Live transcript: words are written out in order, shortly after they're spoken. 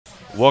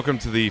Welcome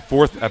to the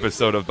fourth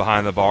episode of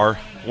Behind the Bar.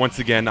 Once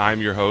again, I'm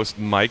your host,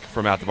 Mike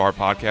from At the Bar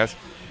Podcast.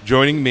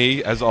 Joining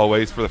me, as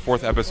always, for the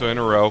fourth episode in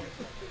a row,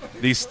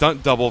 the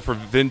stunt double for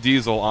Vin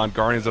Diesel on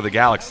Guardians of the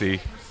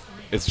Galaxy.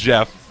 It's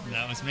Jeff.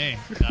 That was me.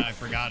 I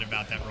forgot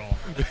about that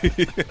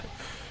role.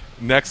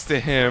 Next to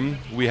him,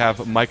 we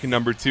have Mike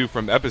number 2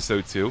 from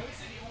episode 2.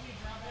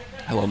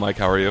 Hello, Mike.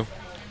 How are you?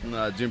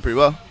 Doing pretty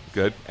well.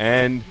 Good.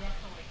 And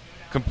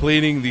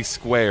completing the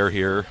square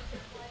here,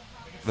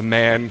 the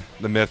man,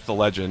 the myth, the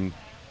legend,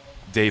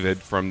 David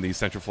from the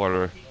Central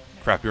Florida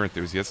Craft Beer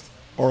Enthusiast.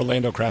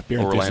 Orlando Craft Beer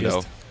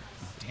Enthusiast.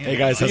 Hey,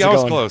 guys. How's See, it I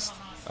was going? close.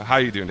 How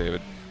you doing, David?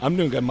 I'm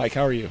doing good, Mike.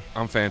 How are you?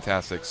 I'm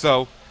fantastic.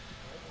 So,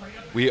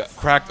 we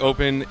cracked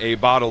open a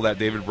bottle that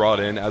David brought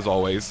in, as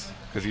always,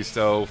 because he's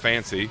so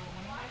fancy.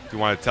 Do you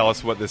want to tell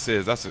us what this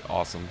is? That's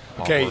awesome.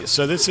 Okay,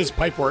 so this is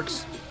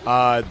Pipeworks.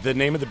 The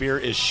name of the beer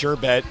is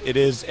Sherbet. It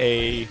is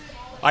a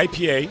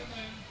IPA,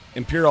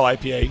 Imperial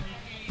IPA,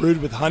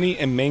 brewed with honey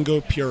and mango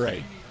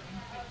puree.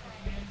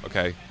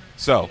 Okay,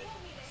 so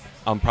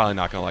I'm probably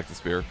not going to like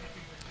this beer.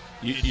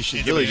 You should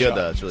It's give really it a good, shot.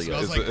 though. It's really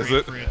good. Is Smells like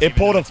it- grapefruit, It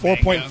pulled a even though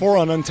it's mango. 4.4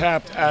 on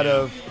Untapped out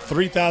of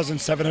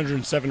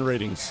 3,707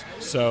 ratings.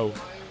 So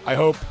I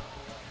hope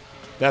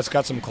that's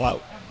got some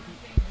clout.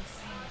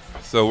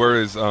 So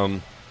where is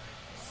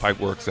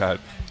Pipeworks at?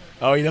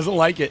 Oh, he doesn't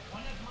like it.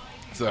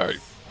 Sorry.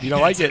 You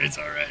don't like it? It's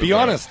all right. Be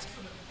honest.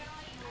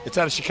 It's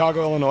out of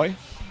Chicago, Illinois.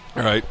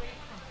 All right.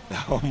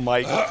 Oh,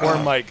 Mike. Poor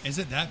Mike. Is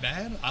it that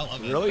bad? I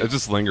love it. Really? It's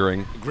just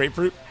lingering.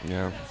 Grapefruit?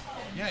 Yeah.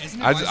 Yeah,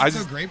 isn't it? I Why just- is it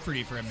so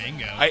grapefruity for a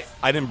mango?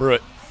 I didn't brew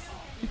it.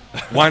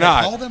 Why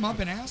Call not? them up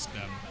and ask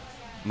them.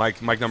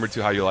 Mike number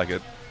 2, how you like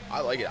it?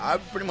 I like it. I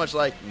pretty much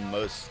like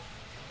most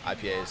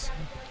IPAs.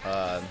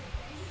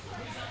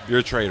 You're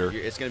a trader.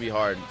 It's gonna be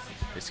hard.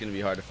 It's gonna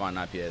be hard to find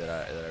an IPA that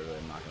I really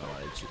am not gonna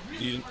like.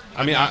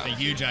 I mean, I'm not a I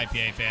huge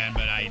IPA fan,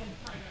 but I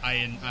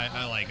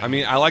like them.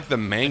 mean, I like the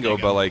mango, There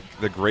you but go. like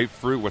the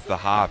grapefruit with the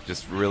hop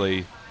just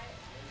really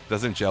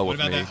doesn't gel what with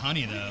about me. that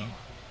honey though?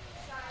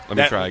 Let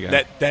me try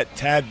again. That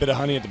tad bit of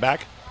honey at the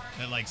back.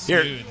 That like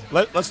Here, smooth.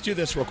 let's do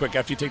this real quick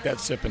after you take that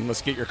sip, and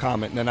let's get your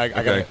comment, and then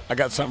Okay. I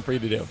got something for you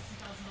to do.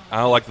 I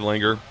don't like the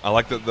linger. I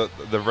like the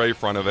very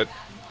front of it.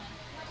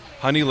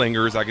 Honey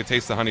lingers. I can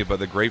taste the honey, but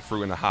the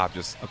grapefruit and the hop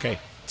just. Okay,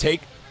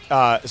 take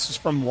this is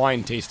from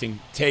wine tasting.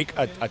 Take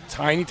a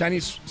tiny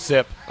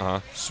sip,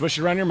 swish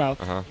it around your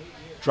mouth,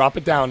 drop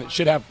it down. It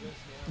should have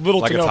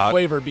little Like to it's no hot?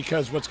 flavor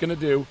because what's going to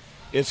do,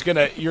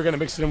 you're going to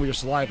mix it in with your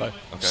saliva. Okay.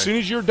 As soon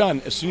as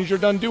you're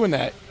done doing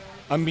that,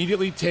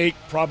 immediately take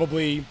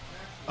probably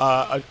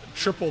a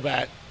triple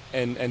that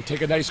and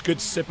take a nice good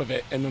sip of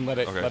it, and then let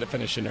it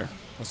finish in there.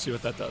 Let's see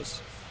what that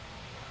does.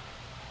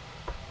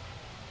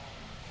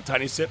 A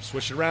tiny sip,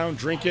 swish it around,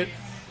 drink it,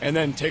 and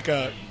then take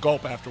a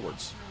gulp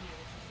afterwards.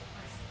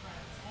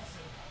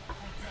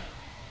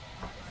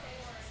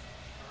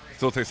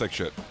 Still tastes like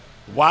shit.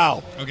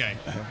 Wow. Okay,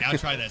 now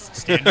try this.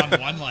 Stand on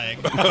one leg.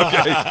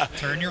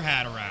 Turn your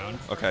hat around.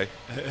 Okay.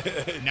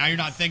 Now you're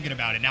not thinking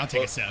about it. Now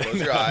take a sip. Close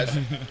your eyes.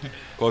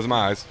 Close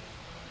my eyes.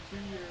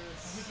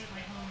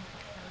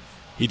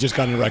 He just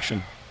got an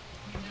erection.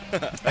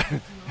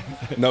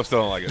 No,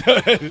 still don't like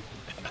it.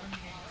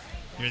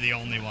 You're the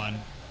only one.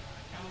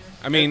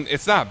 I mean,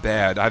 it's not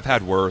bad. I've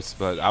had worse,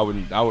 but I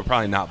would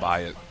probably not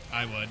buy it.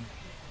 I would.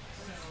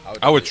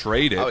 I would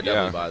trade it. I would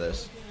definitely Yeah. buy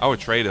this. I would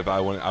trade it, but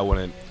I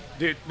wouldn't.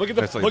 Dude, look at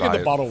Definitely buy it.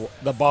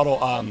 the bottle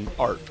art.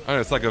 I don't know,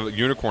 it's like a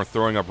unicorn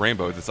throwing up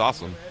rainbows. It's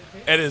awesome.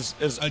 It is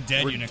A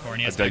dead unicorn.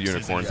 He has A dead X's in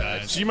unicorn. his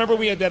eyes. So you remember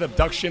we had that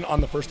abduction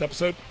on the first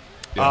episode?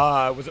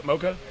 Yeah. Was it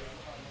Mocha?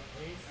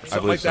 Or something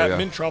believe like so, that, yeah.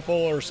 mint truffle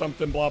or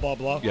something, blah blah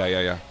blah. Yeah.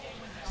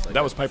 It's like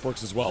That was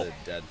Pipeworks as well. the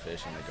dead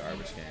fish in the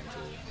garbage can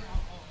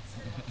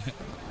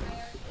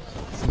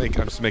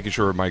too. I'm just making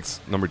sure Mike's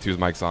number 2's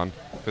mic's on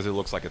because it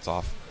looks like it's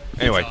off.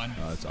 Anyway,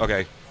 It's on.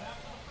 okay.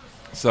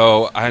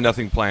 So I had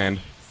nothing planned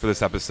for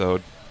this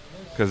episode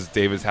because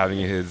David's having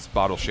his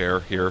bottle share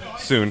here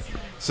soon.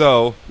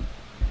 So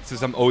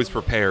since I'm always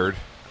prepared,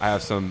 I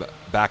have some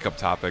backup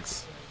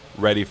topics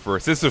ready for.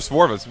 Since there's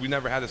 4 of us, we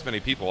never had this many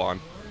people on.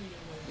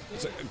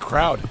 It's a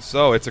crowd.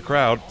 So it's a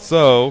crowd.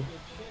 So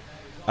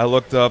I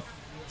looked up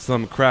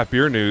some craft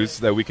beer news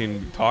that we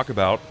can talk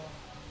about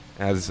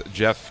as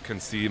Jeff can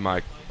see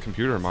my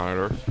computer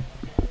monitor.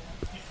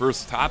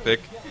 First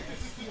topic,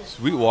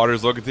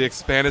 Sweetwater's looking to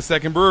expand a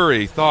second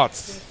brewery.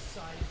 Thoughts?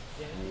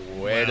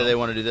 Where do they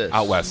want to do this?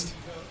 Out west.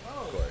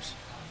 Of course.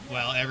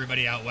 Well,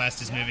 everybody out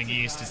west is moving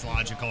east. It's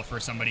logical for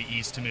somebody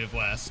east to move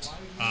west.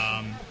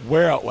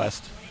 Where out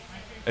west?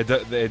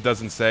 It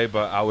doesn't say,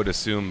 but I would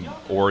assume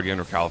Oregon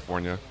or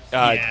California.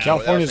 Yeah.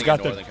 California's got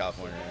Northern the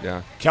California.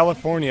 Yeah.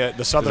 California,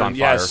 the southern, on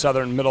fire.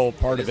 southern middle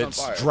part It of is on it's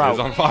fire. It's drought.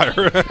 on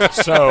fire.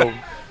 So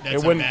That's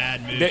it a wouldn't.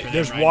 bad move for them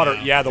There's right water.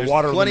 now. Yeah, the There's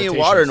water. Plenty of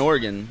limitations. water in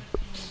Oregon.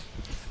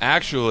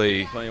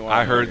 Actually, Plenty of water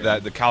I in heard Oregon.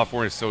 that the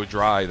California is so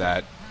dry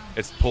that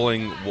it's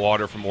pulling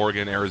water from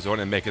Oregon and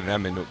Arizona and making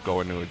them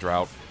go into a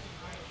drought.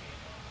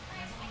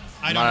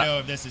 I don't know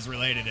if this is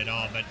related at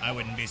all, but I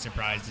wouldn't be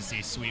surprised to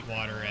see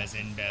Sweetwater as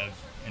InBev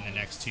in the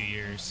next 2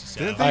 years. So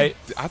Didn't they?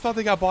 I thought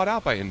they got bought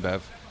out by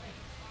InBev.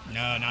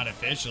 No, not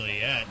officially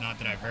yet. Not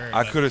that I've heard.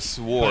 I could have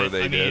swore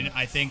they did. I mean,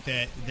 I think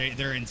that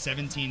they're in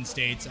 17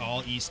 states,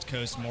 all East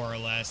Coast more or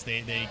less.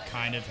 They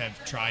kind of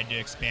have tried to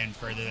expand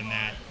further than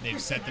that.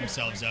 They've set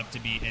themselves up to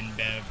be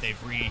InBev. They've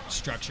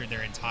restructured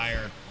their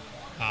entire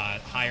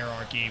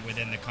hierarchy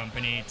within the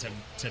company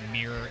to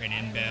mirror an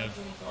InBev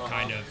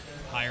kind of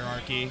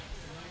hierarchy.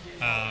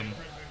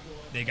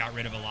 They got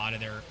rid of a lot of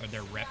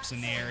their reps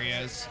in the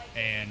areas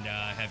and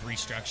have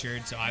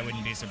restructured. So I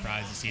wouldn't be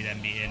surprised to see them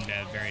be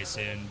InBev very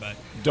soon. But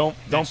don't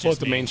float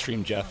the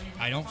mainstream, Jeff.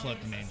 I don't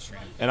float the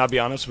mainstream. And I'll be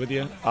honest with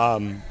you,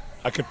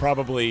 I could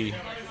probably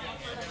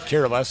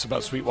care less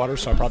about Sweetwater,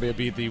 so I'll probably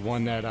be the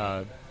one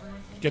that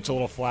gets a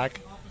little flack.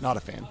 Not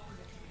a fan.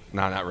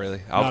 No, not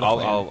really.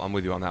 I'm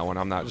with you on that one.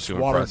 I'm not just too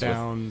watered impressed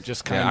down. with.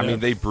 Just kind of. I mean,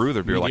 they brew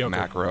their beer mediocre. like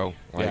macro.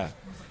 Like, Yeah.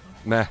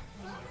 meh.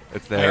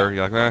 It's there.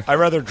 You're like, meh. I'd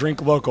rather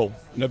drink local.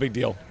 No big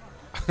deal.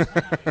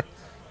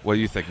 What do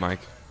you think, Mike?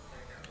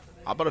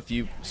 I bought a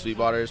few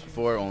Sweetwaters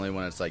before, only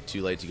when it's like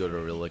too late to go to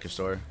a real liquor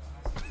store.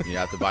 You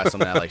have to buy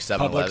something at like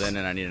 7-Eleven,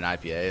 and I need an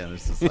IPA, and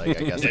it's just like,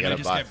 I guess I gotta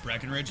just buy. get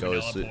Breckenridge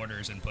vanilla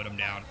porters and put them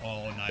down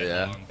all night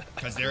long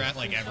because they're at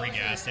like every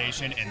gas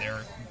station and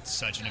they're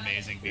such an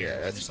amazing beer.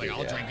 Yeah, It's just like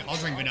I'll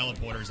drink vanilla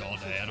porters all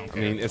day. I don't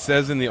care. I mean, it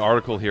says in the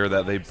article here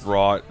that they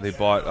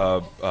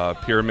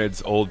bought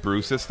Pyramid's old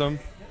brew system.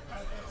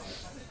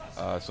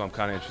 So I'm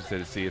kind of interested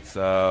to see. It's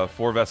a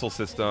 4-vessel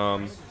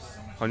system,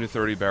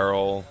 130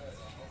 barrel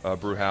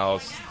brew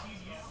house,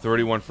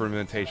 31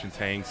 fermentation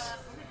tanks,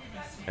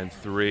 and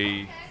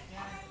three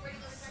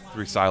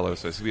silos.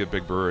 So it's gonna be a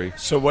big brewery.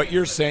 So what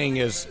you're saying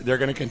is they're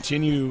going to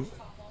continue.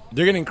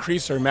 They're going to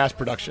increase their mass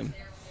production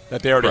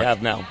that they already Correct.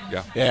 have now.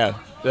 Yeah. Yeah,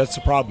 that's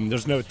the problem.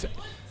 There's no.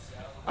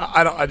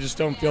 I just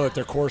don't feel that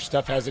their core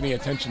stuff has any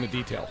attention to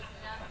detail.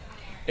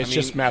 It's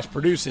just mass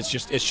produced. It's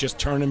just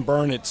turn and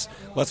burn. It's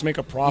let's make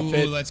a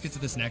profit. Ooh, let's get to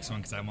this next one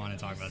because I want to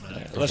talk about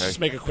that. Let's just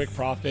make a quick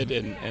profit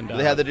and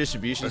They have the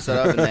distribution set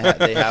up, and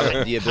they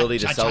have the ability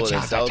to sell what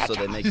they sell, so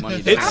they make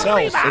money. It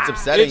sells. It's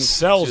upsetting. It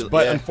sells, to-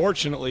 but yeah.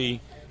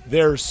 unfortunately,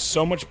 there's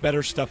so much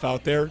better stuff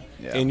out there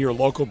in your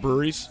local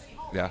breweries.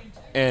 Yeah.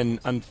 And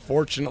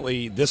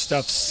unfortunately, this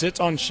stuff sits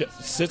on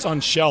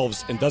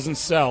shelves and doesn't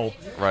sell.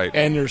 Right.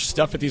 And there's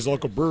stuff at these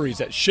local breweries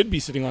that should be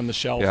sitting on the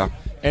shelf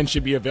and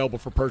should be available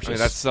for purchase. I mean,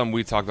 that's something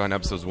we talked about in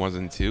episodes 1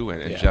 and 2,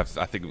 and Yeah. Jeff,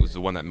 I think it was the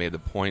one that made the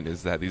point,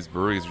 is that these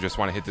breweries just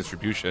want to hit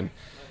distribution.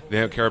 They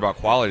don't care about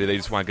quality. They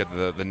just want to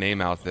get the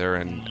name out there,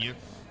 and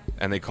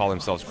they call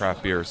themselves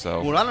craft beer.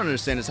 So What I don't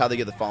understand is how they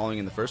get the following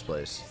in the first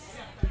place.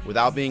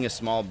 Without being a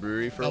small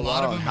brewery for a A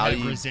lot while, of them how do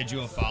have you?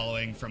 residual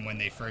following from when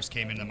they first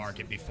came into the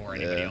market before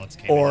anybody else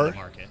came or into the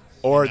market.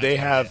 or And they that's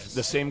what it have is.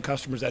 the same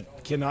customers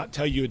that cannot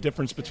tell you a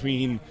difference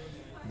between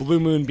Blue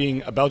Moon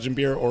being a Belgian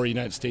beer or a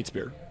United States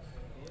beer.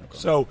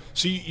 So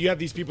you have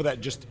these people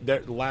that just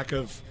their lack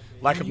of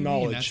What do you mean?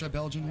 knowledge. That's a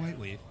Belgian white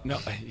wheat. No,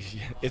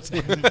 it's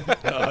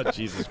oh,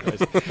 Jesus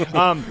Christ.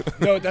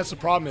 No, that's the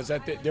problem is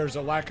that there's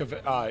a lack of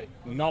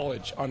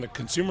knowledge on the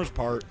consumer's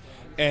part,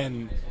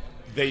 and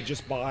they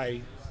just buy.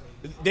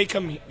 They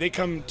come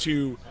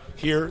to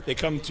here. They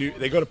go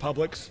to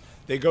Publix.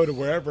 They go to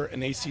wherever, and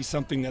they see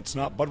something that's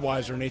not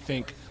Budweiser, and they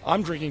think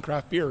I'm drinking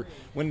craft beer.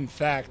 When in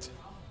fact,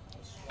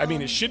 I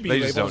mean, it should be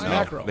They just labeled as don't know.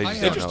 macro. They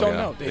They just don't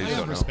know. They I just have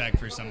don't know. respect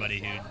for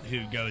somebody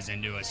who goes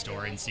into a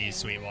store and sees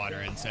Sweetwater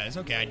and says,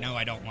 "Okay, I know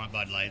I don't want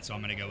Bud Light, so I'm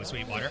going to go with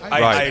Sweetwater." I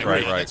respect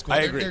agree. that. That's cool. I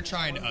They're- agree. They're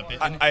trying to up it.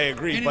 I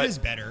agree, and but it is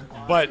better.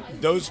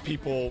 But those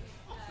people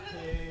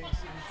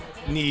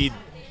need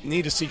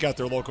to seek out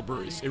their local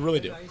breweries. They really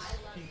do,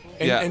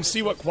 and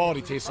see what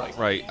quality tastes like.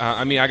 Right.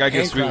 I mean, I got to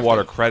give Handcrafted.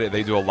 Sweetwater credit.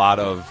 They do a lot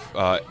of,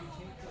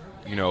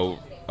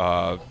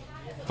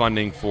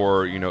 funding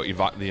for,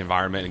 the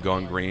environment and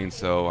going green.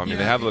 So, I mean,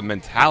 they have a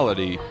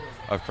mentality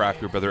of craft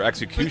beer, but their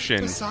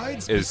execution is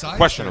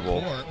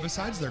questionable.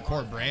 Besides their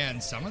core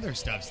brand, some of their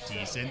stuff's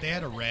decent. They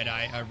had a red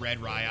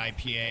rye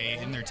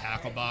IPA in their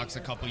tackle box a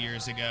couple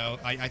years ago.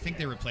 I think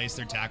they replaced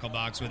their tackle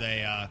box with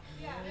an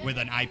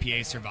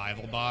IPA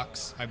survival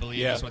box, I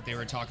believe is what they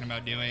were talking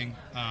about doing.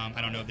 I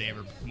don't know if they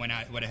ever went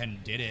ahead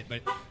and did it,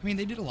 but I mean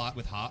they did a lot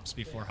with hops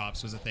before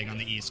hops was a thing on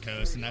the East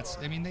Coast,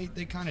 and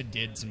they kind of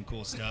did some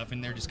cool stuff,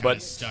 and they're just kind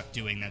of stuck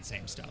doing that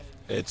same stuff.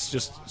 It's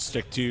just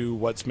stick to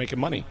what's making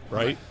money,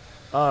 right?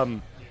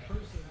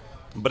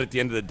 But at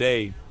the end of the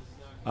day,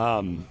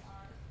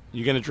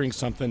 you're going to drink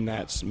something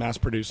that's mass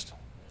produced.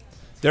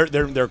 Their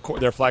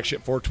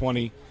flagship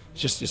 420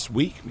 is just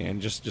weak,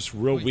 man. Just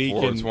real weak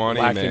and 420,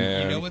 lacking.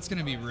 man. You know what's going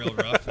to be real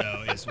rough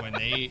though is when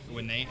they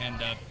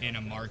end up in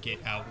a market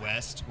out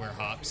west where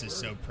hops is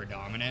so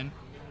predominant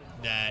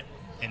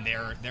and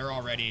they're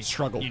already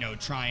Struggle.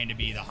 trying to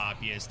be the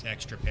hoppiest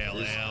extra pale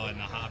ale and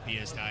the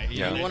hoppiest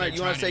You want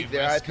to take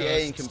their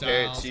IPA and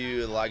compare it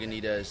to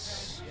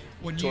Lagunitas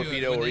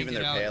Torpedo or even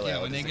their pale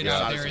ale. When they get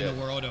out there in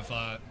the world of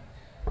the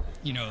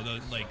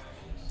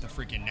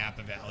freaking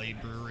Napa Valley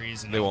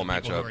breweries and They all won't the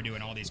match people up. who are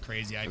doing all these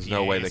crazy IPAs. There's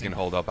no way they can and,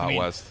 hold up out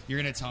west.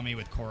 You're going to tell me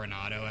with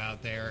Coronado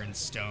out there and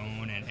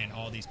Stone and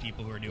all these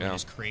people who are doing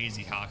this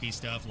crazy hoppy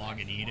stuff,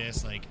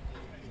 Lagunitas, like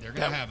they're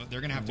going to have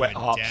to wet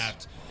hops.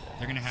 adapt.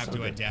 They're going to have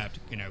to adapt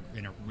in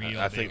a real.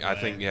 I think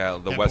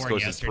the West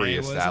Coast is pretty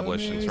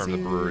established in terms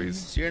of breweries.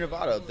 Sierra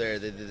Nevada up there,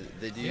 they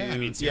do. Yeah, I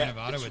mean Sierra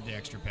Nevada with the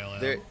extra pale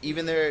ale.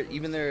 Even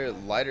their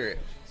lighter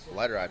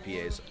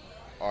IPAs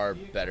are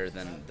better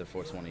than the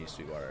 420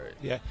 Sweetwater.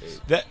 Yeah,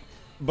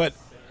 but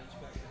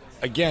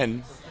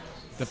again,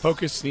 the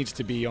focus needs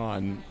to be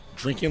on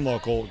drinking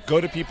local.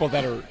 Go to people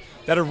that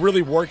are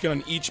really working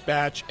on each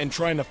batch and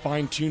trying to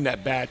fine tune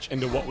that batch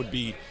into what would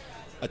be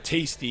a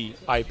tasty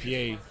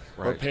IPA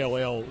or pale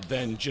ale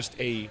than just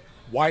a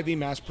widely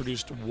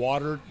mass-produced,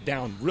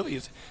 watered-down. Really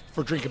is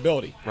for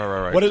drinkability.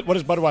 Right. What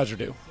does Budweiser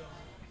do?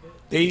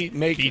 They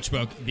make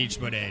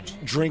Beachwood Edge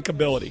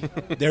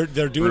drinkability.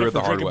 They're doing it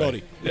for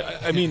drinkability.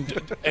 I mean,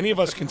 any of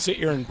us can sit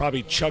here and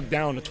probably chug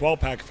down a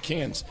 12-pack of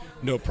cans,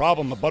 no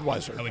problem. A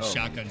Budweiser. I would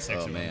shotgun 6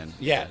 of them. Man.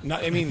 Yeah,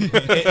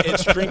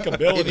 it's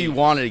drinkability. If you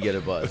wanted to get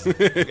a buzz.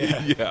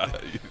 Yeah.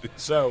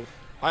 So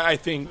I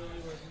think,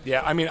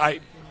 I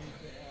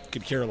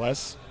could care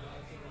less.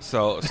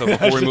 So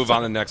before we move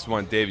on to the next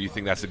one, Dave, you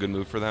think that's a good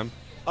move for them?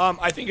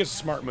 I think it's a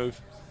smart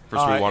move. For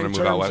Sweetwater to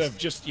move out west? Of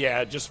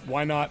just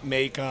why not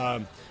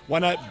why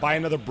not buy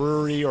another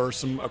brewery or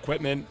some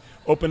equipment,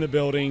 open a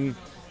building,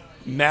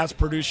 mass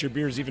produce your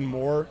beers even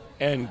more,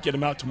 and get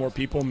them out to more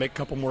people, make a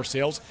couple more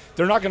sales.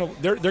 They're gonna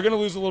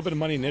lose a little bit of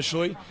money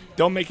initially.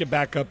 They'll make it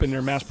back up in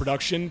their mass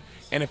production,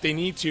 and if they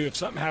need to, if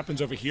something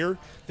happens over here,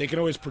 they can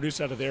always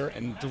produce out of there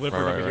and deliver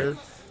it over here.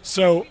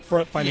 So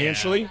for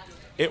financially,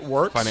 it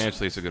works.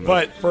 Financially, it's a good move.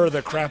 But for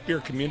the craft beer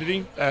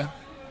community,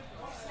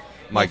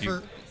 Mike,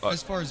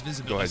 as far as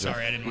visibility, ahead,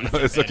 sorry, Jeff. I didn't want to.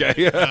 No, it's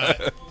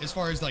okay. As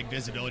far as like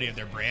visibility of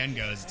their brand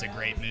goes, it's a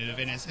great move,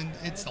 and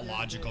it's the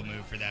logical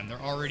move for them. They're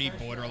already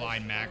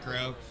borderline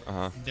macro.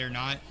 They're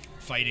not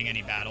fighting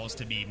any battles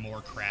to be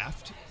more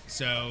craft.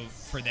 So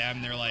for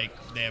them,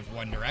 they have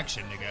one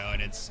direction to go,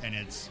 and it's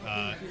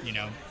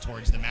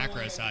towards the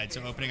macro side.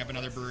 So opening up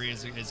another brewery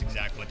is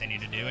exactly what they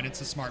need to do, and it's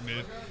a smart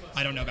move.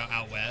 I don't know about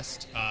out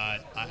west.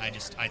 I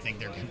think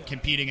they're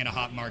competing in a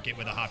hot market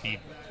with a hoppy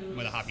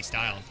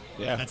style.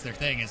 Yeah, that's their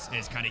thing is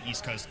kind of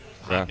East Coast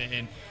hop. Yeah.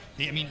 And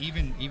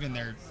even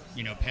their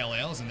pale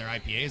ales and their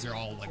IPAs are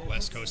all like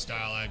West Coast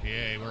style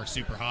IPA. We're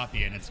super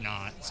hoppy, and it's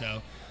not.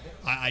 So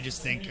I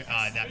just think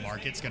that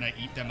market's going to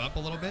eat them up a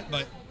little bit,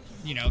 but.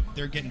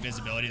 They're getting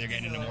visibility. They're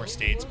getting into more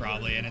states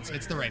probably, and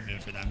it's the right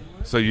move for them.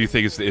 So you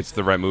think it's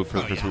the right move for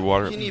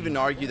Sweetwater? You can even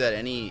argue that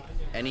any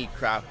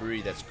craft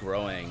brewery that's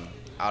growing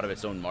out of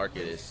its own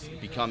market is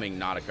becoming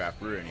not a craft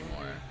brewery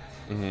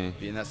anymore.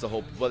 And that's the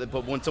whole.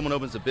 But when someone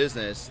opens a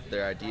business,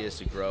 their idea is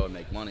to grow and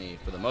make money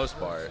for the most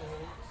part.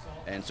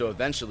 And so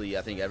eventually,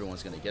 I think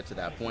everyone's going to get to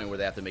that point where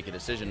they have to make a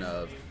decision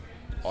of,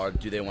 or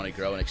do they want to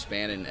grow and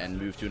expand and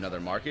move to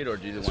another market, or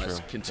do they want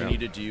to continue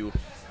to do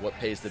what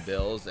pays the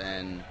bills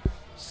and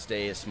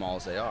stay as small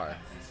as they are?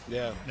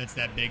 Yeah, that's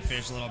that big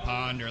fish, little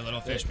pond, or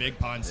little fish, big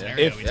pond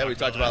scenario. We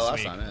talked about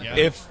last time. Yeah.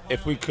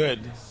 If we could,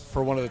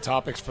 for one of the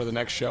topics for the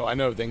next show, I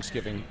know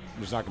Thanksgiving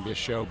there's not going to be a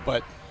show,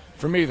 but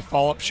for me, the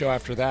follow-up show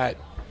after that,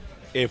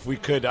 if we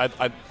could,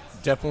 I'd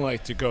definitely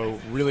like to go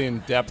really in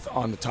depth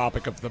on the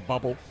topic of the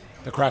bubble,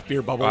 the craft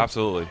beer bubble. Oh,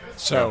 absolutely.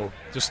 So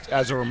just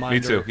as a reminder,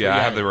 me too. Yeah, I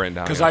have it written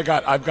down because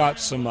I've got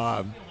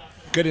some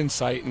good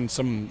insight and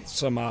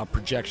some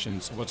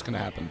projections of what's going to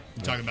happen.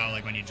 You're talking about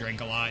like when you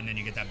drink a lot and then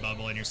you get that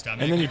bubble in your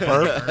stomach, and then you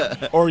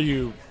burp, or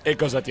it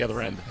goes at the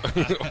other end.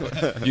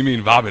 You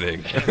mean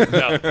vomiting?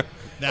 No.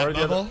 That or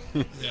bubble,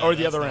 or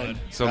the other end.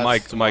 So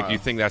Mike, you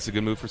think that's a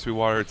good move for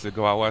Sweetwater to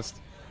go out west?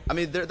 I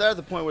mean, they're at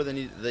the point where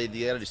they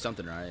got to do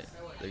something, right?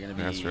 They're going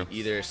to be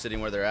either sitting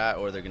where they're at,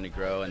 or they're going to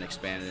grow and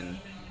expand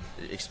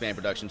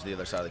production to the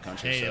other side of the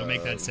country. Hey, it'll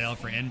make that sale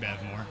for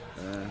InBev more.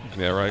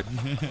 Yeah, right.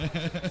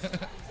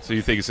 So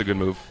you think it's a good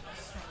move?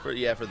 For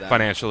them.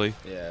 Financially?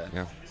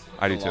 Yeah.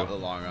 I do too. The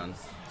long run.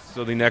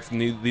 So the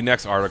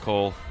next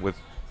article with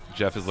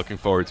Jeff is looking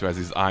forward to as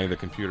he's eyeing the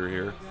computer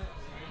here.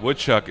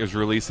 Woodchuck is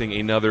releasing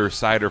another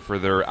cider for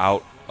their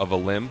Out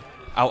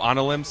on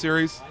a Limb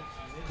series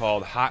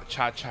called Hot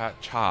Cha Cha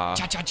Cha.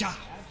 Cha Cha Cha.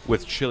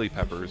 With chili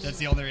peppers. That's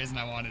the only reason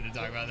I wanted to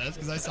talk about this,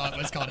 because I saw it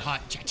was called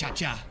Hot Cha Cha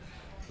Cha.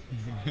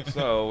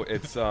 So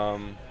it's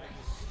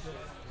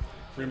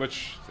pretty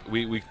much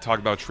we talk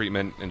about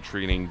treatment and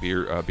treating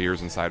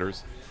beers and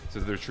ciders. So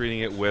they're treating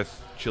it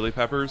with chili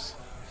peppers.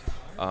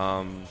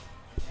 I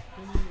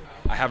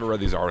haven't read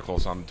these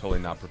articles, so I'm totally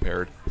not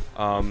prepared.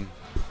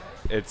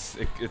 It's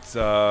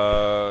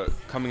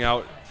coming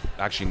out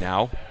actually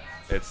now.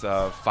 It's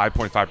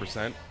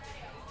 5.5%.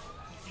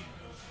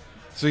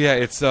 So yeah,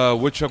 it's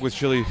woodchuck with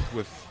chili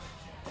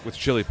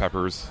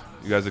peppers.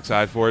 You guys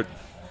excited for it?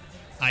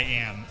 I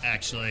am,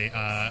 actually.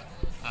 I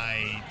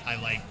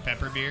like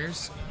pepper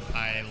beers.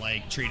 I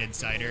like treated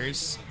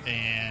ciders,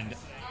 and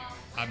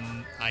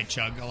I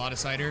chug a lot of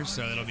ciders,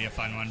 so it'll be a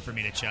fun one for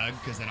me to chug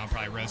because then I'll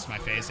probably roast my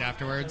face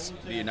afterwards.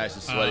 Be nice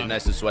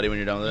and sweaty when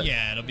you're done with it.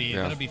 Yeah, it'll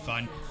be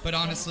fun. But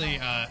honestly,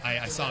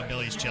 I saw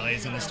Billy's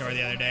Chili's in the store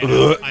the other day.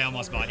 And I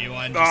almost bought you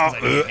one just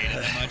because I didn't hate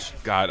it that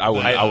much. God, I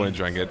wouldn't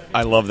drink it.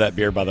 I love that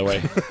beer, by the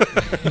way.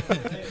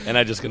 And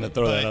I'm just going to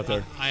throw that out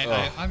there.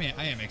 I mean,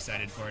 I am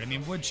excited for it. I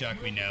mean, Woodchuck,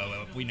 we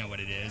know what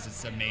it is.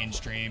 It's a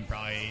mainstream,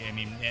 probably. I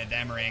mean,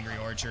 them or Angry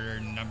Orchard are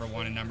number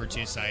 1 and number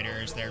 2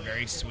 ciders. They're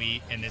very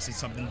sweet, and this is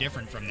something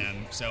different from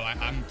them. So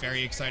I'm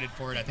very excited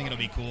for it. I think it'll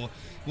be cool.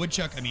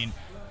 Woodchuck, I mean,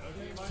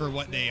 for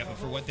what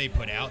they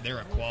put out, they're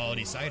a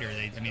quality cider.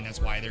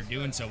 That's why they're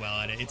doing so well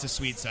at it. It's a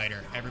sweet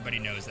cider. Everybody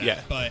knows that.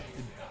 Yeah. But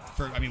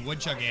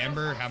Woodchuck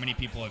Amber, how many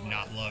people have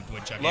not loved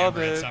Woodchuck Love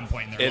Amber it. at some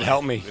point in their life? It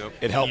helped me. Yep.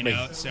 It helped me.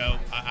 So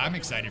I'm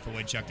excited for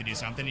Woodchuck to do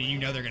something,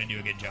 and they're going to do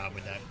a good job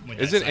with that.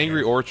 Is it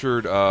Angry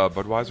Orchard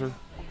Budweiser?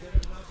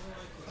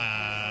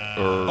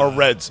 Or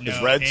Reds. No,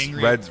 Is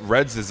Reds?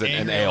 Reds is an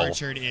Angry ale.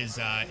 Orchard is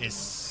I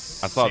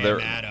thought Sam they're-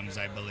 Adams,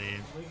 I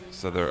believe.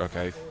 So they're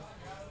okay.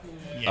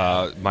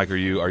 Yeah. Mike, are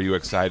you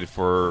excited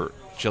for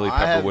Chili I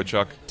Pepper have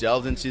Woodchuck?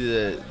 delved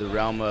into the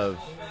realm of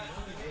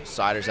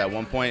ciders at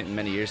one point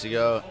many years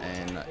ago,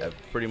 and I've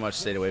pretty much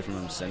stayed away from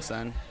them since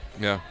then.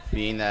 Yeah.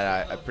 Being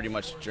that I pretty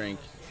much drink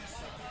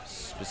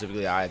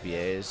specifically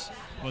IPAs.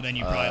 Well, then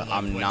you probably love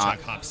I'm Woodchuck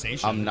not.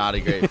 Hopsation. I'm not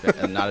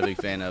I'm not a big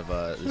fan of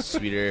the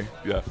sweeter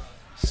Yeah.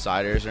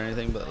 ciders or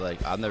anything, but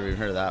like I've never even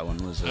heard of that one.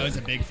 I was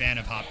a big fan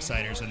of hop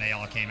ciders when they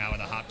all came out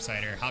with a hop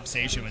cider.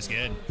 Hopsation was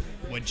good.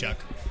 Woodchuck.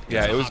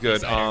 Yeah, it was hoppy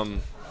good. cider.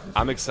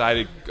 I'm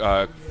excited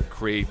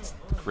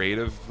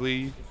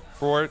creatively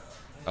for it.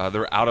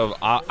 They're out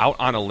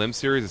on a limb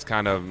series. It's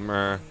kind of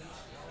meh.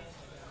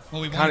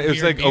 Well, we kinda- wanted it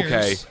was weird like, okay.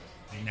 beers.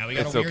 Now we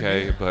got It's a weird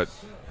okay, beer. but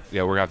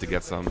yeah, we're gonna have to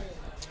get some.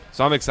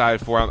 So I'm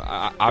excited for it.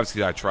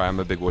 Obviously, I try. I'm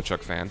a big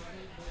Woodchuck fan,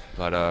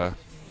 but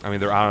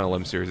they're out on a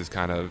limb series. Is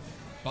kind of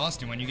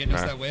Boston, when you getting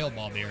us Nah. that whale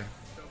ball beer?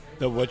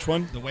 The which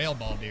one? The whale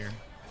ball beer.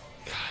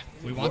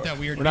 We want that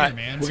weird We're beer, not.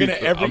 man. We're gonna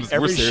we're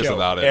every serious show.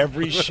 about it.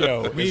 Every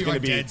show is We going are to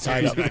be dead tied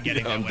serious up. about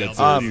getting I'm that dead whale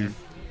ball serious.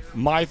 beer.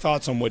 My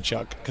thoughts on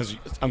Woodchuck, because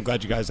I'm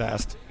glad you guys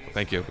asked.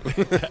 thank you.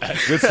 Good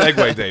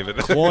segue, David.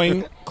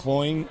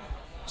 Cloying,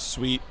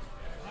 sweet,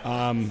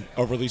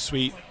 overly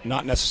sweet,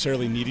 not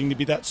necessarily needing to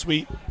be that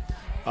sweet.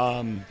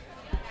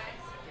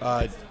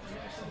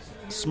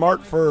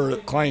 Smart for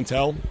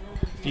clientele,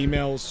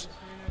 females,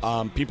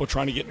 people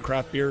trying to get into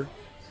craft beer.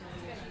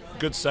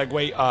 Good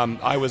segue.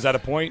 I was at a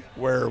point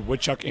where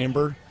Woodchuck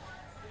Amber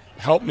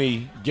helped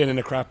me get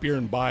into craft beer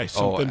and buy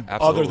something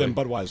other than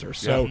Budweiser.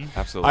 So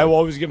absolutely. I will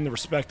always give them the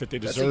respect that they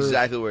That's deserve.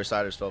 exactly where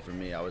ciders fell for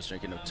me. I was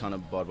drinking a ton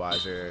of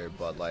Budweiser,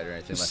 Bud Light, or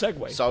anything like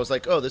Segue. So I was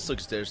like, oh, this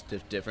looks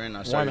different.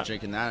 I started not?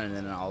 drinking that, and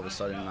then all of a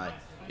sudden,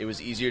 it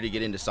was easier to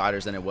get into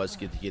ciders than it was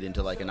to get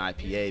into like an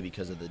IPA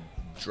because of the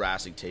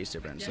drastic taste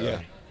difference. So Yeah.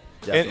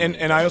 definitely-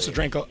 And I also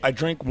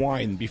drank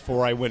wine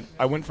before I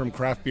went from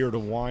craft beer to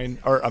wine,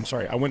 or I'm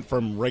sorry, I went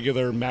from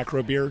regular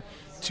macro beer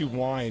to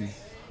wine,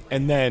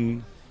 and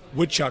then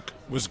Woodchuck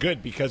was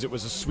good because it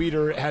was a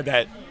sweeter, it had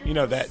that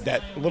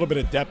that little bit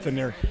of depth in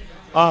there,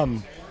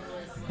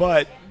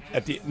 but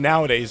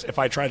nowadays if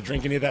I try to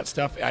drink any of that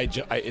stuff,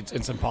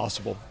 it's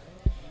impossible.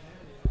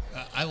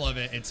 I love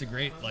it. It's a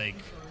great,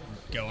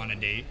 go on a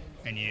date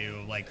and you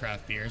like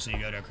craft beer, so you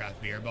go to a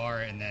craft beer bar,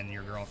 and then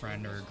your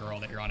girlfriend or girl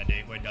that you're on a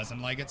date with doesn't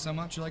like it so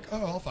much. You're like,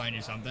 oh, I'll find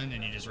you something,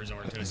 and you just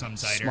resort to some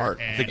cider. Smart.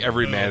 And I think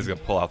every boom, man is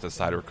gonna pull out the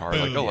cider card.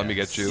 Like, boom, let me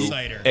get you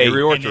cider. Angry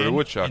Hey, Orchard And or then-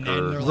 Woodchuck and then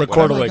or they're like,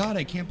 Record oh a my lick. God,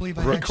 I can't believe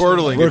I Recordaling.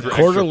 actually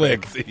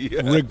Recordalig,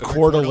 Recordalig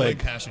Recordalig,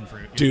 passion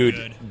fruit. You're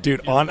good.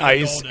 dude, You're on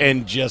ice, golden.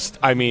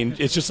 and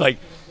it's just like,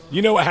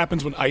 you know what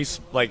happens when ice,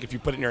 like if you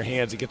put it in your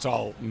hands, it gets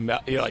all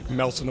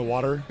melts in the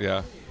water.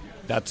 Yeah.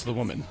 That's the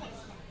woman.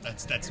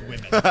 That's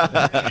women.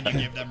 And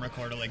you give them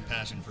Recordalig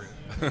passion fruit.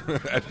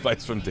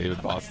 Advice from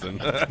David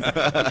Boston.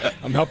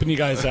 I'm helping you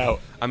guys out.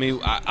 I mean,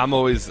 I'll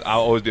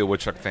always be a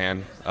Woodchuck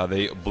fan.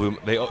 They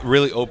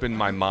really opened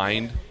my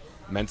mind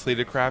mentally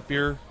to craft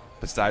beer,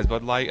 besides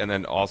Bud Light, and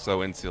then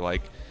also into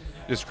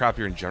just craft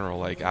beer in general.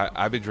 Like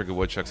I've been drinking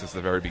Woodchuck since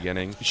the very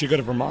beginning, You should go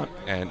to Vermont.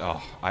 and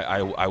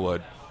I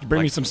would.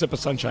 Bring me some Sip of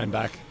Sunshine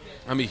back.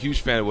 I'm a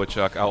huge fan of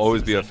Woodchuck. I'll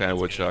always be a fan of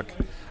Woodchuck.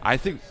 I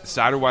think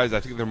cider-wise, I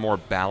think they're more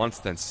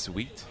balanced than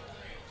sweet.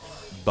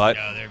 But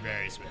Yeah, they're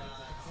very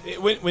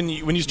sweet. When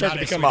you start Not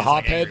to as become sweet a as,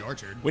 like, hophead, Angry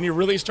Orchard. when you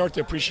really start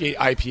to appreciate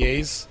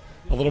IPAs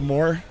a little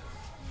more,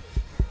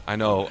 I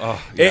know.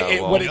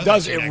 what it Those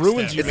does, are your it next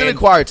ruins step. you. it's an man.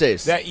 acquired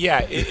taste. That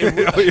yeah, takes some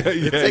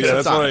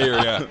that's what I time. hear.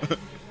 Yeah.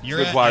 You're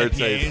It's at acquired IPAs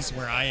taste.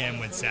 where I am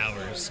with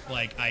sours.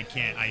 Like I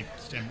am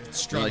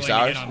struggling to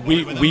sours? get on board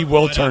We- with we them,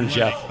 will but turn I'm learning,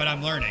 Jeff. But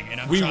I'm learning,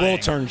 and I'm we trying. will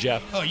turn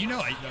Jeff Oh,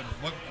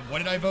 what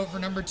did I vote for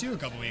number 2 a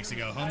couple weeks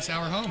ago? Home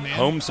sour home, man.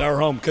 home sour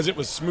home because it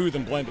was smooth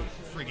and blended.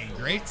 Freaking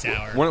great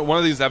sour. One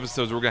of these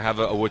episodes, we're gonna have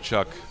a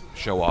Woodchuck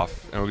show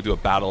off, and we're gonna do a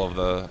battle of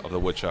the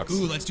Woodchucks.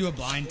 Ooh, let's do a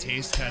blind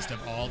taste test of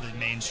all the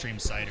mainstream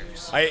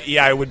ciders.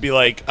 I would be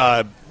like,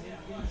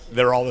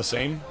 they're all the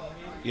same.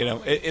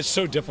 It's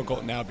so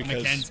difficult now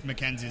because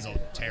Mackenzie's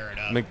will tear it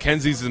up.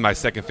 Mackenzie's is my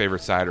second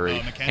favorite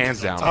cidery, Mackenzie's hands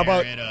will down. tear how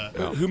about it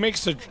up. who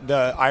makes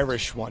the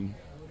Irish one?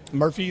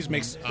 Murphy's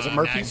makes. Is it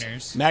Murphy's?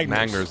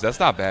 Magners. That's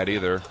not bad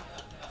either.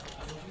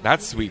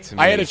 That's sweet to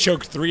me. I had to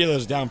choke 3 of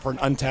those down for an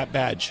untapped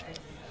badge.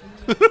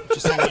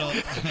 Just a little,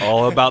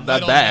 all about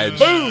that badge.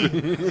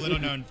 Little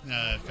known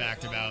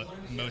fact about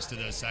most of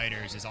those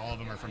ciders is all of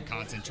them are from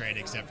concentrate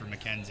except for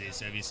Mackenzie's.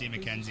 So if you see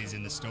Mackenzie's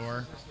in the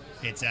store,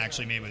 it's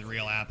actually made with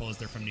real apples.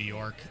 They're from New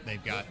York.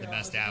 They've got the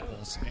best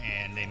apples,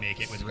 and they make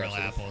it with real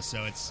apples.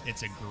 So it's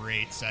a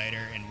great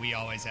cider, and we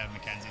always have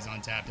Mackenzie's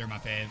on tap. They're my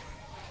fave.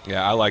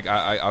 Yeah,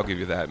 I'll give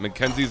you that.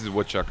 Mackenzie's and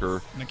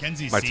Woodchucker.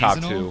 Mackenzie's my seasonal,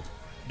 top 2.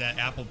 That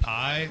apple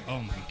pie. Oh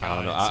my I god,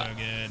 don't know. it's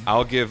so good.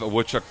 I'll give a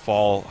Woodchuck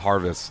Fall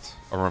Harvest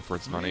a run for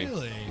its money.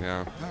 Really? Yeah.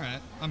 All right,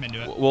 I'm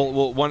into it.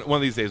 We'll one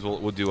of these days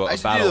we'll do a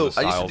battle of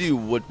the I used to styles. do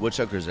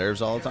Woodchuck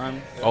Reserves all the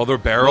time. Oh, they're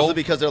barrel? Mostly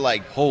because they're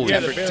like Holy Yeah,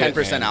 they're shit,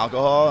 10% man.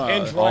 alcohol.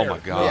 And Oh drier. my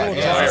god.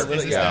 Yeah, Is really,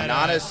 this yeah. that,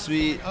 Not as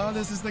sweet. Oh,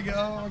 this is the go.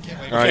 I can't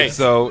wait. All right, Okay.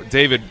 so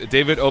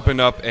David opened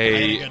up I had a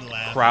a good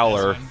laugh at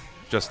crowler this one.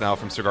 just now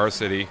from Cigar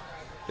City.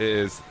 It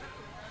is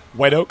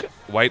White Oak.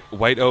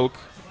 white oak.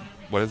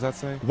 What does that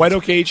say? White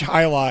Oak Age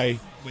High Lie.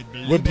 With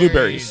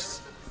blueberries.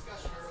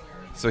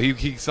 So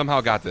he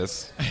somehow got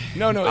this.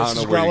 No, I this don't is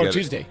know where you Growler get it.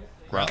 Tuesday.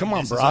 Growler. Come on,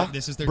 This brah.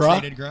 This is their Bruh.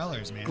 traded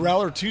growlers, man.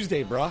 Growler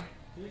Tuesday, bruh.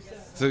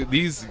 So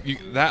these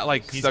that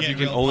like He's stuff you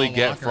getting can real only Paul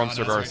get Walker from on us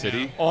Cigar right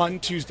City. now. On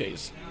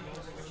Tuesdays.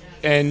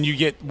 And you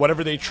get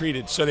whatever they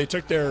treated. So they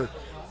took their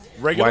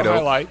regular White Oak.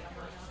 High Lie,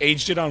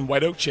 aged it on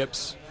White Oak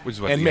chips, Which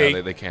is what and yeah,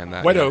 made they can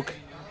that. White yeah. Oak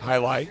High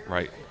Lie.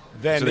 Right.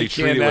 Then so they they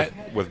treat can it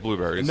that, with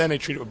blueberries. and then they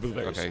treat it with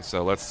blueberries. okay,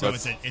 so let's So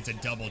it's a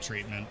double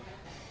treatment.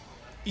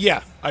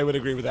 Yeah, I would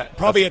agree with that.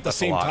 Probably at the That's a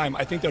same lot. time.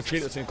 I think they'll treat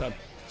it at the same time.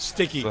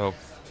 Sticky, so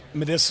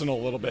medicinal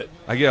a little bit.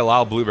 I get a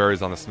lot of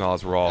blueberries on the smell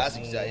as raw. That's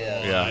exactly,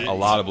 Yeah, a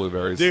lot of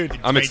blueberries. Dude.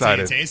 I'm Wait till you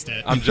excited. taste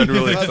it. I'm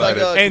genuinely That's like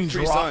excited. a And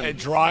Capri dry, Sun.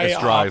 dry, It's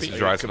dry. It's hoppy. a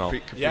dry smell.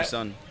 Capri Yeah.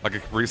 Sun. Like a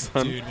Capri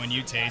Sun. Dude, when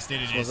you taste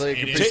it, Smells like a it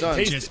Capri is Sun.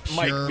 Taste just it,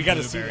 Mike. pure We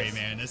gotta see blueberry, this.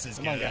 man. This is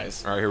Come good. on,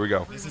 guys. All right, here we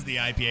go. This is the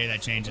IPA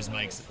that changes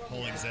Mike's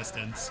whole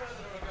existence.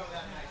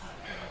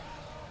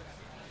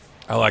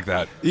 I like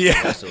that.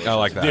 Yeah. I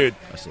like that. Dude.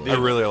 I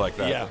really like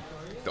that. Yeah.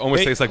 It almost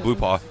They- tastes like Blue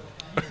Paw.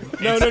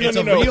 No. It's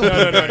a real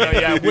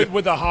Yeah,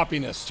 with the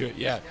hoppiness to it.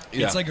 Yeah.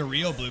 Yeah. It's like a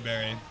real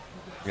blueberry.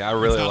 Yeah, I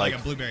It's really not like.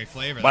 like a blueberry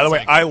flavor. By the way,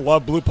 That's I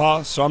love Blue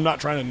Paw, so I'm not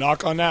trying to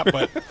knock on that,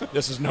 but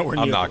this is nowhere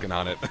near. I'm knocking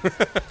on it.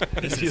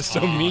 this He's is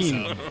so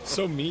mean. awesome.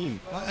 So mean.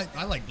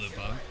 I like Blue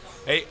Paw.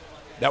 Hey,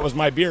 that was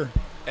my beer,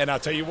 and I'll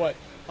tell you what,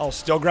 I'll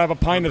still grab a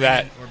pint of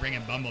that. We're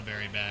bringing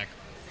Bumbleberry back.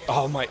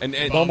 Oh my! And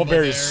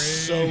Bumbleberry is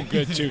Bumbleberry. so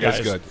good too, guys.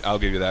 That's good. I'll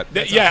give you that.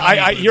 That's a Yeah, honey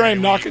I here I am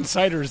blueberry knocking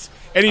ciders,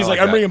 and he's I like,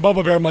 like "I'm that. bringing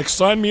Bumbleberry." I'm like,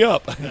 "Sign me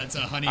up." That's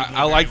a honey I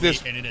blueberry like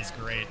this. wheat, and it is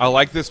great. I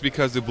like this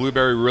because the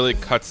blueberry really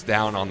cuts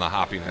down on the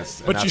hoppiness.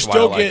 and But you that's why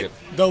still I like get it.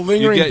 the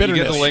lingering you get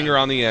bitterness. the linger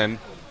on the end,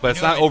 but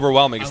it's You know, not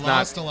overwhelming. I It's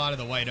lost not. a lot of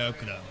the white oak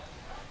though.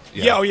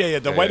 Yeah,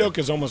 The white oak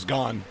is almost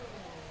gone.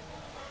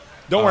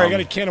 Don't worry, I got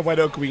a can of white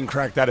oak. We can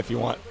crack that if you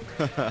want.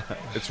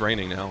 It's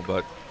raining now,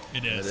 but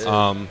It is. is.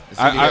 I It's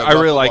gonna be a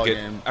really rough like football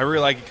it. game. I really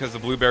like it because the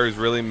blueberries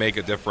really make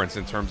a difference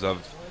in terms of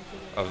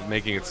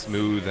making it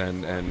smooth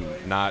and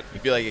not You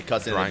feel like it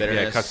cuts into the grind.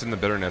 bitterness. Yeah, it cuts in the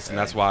bitterness, and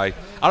that's why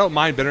I don't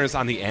mind bitterness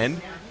on the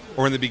end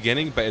or in the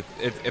beginning, but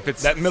if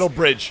it's That middle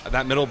bridge.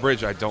 that middle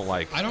bridge, I don't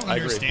like. I don't I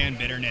agree. understand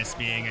bitterness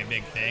being a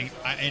big thing.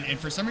 And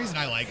for some reason,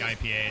 I like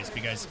IPAs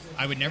because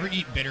I would never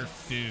eat bitter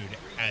food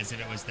as if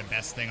it was the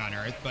best thing on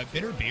earth, but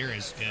bitter beer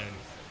is good.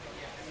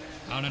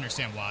 I don't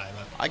understand why.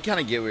 But I kind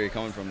of get where you're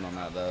coming from on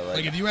that, though.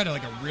 like if you had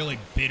like a really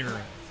bitter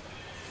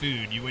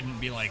food, you wouldn't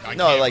be like, I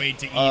no, can't like, wait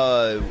to eat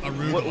what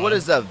arugula.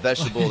 is that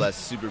vegetable that's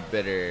super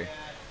bitter?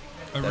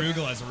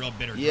 Arugula has a real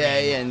bitter Yeah,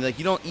 grain. yeah, and like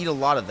you don't eat a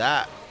lot of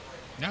that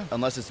No.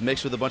 unless it's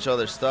mixed with a bunch of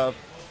other stuff.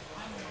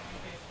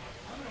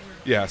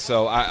 Yeah,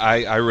 so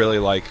I really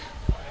like.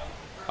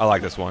 I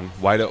like this one.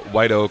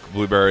 White oak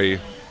blueberry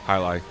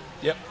highlight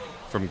Yep.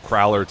 from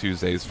Crowler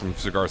Tuesdays from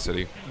Cigar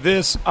City.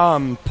 This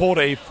pulled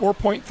a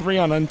 4.3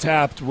 on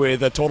Untapped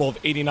with a total of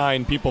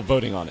 89 people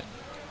voting on it.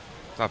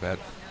 It's not bad.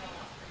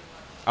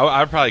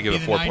 I'd probably give Be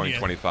it the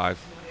 4.25.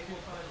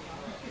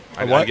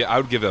 what? I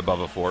would give it above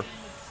a 4.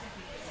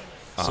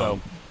 So,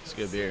 It's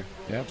good beer.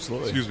 yeah,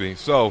 absolutely. Excuse me.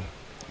 So,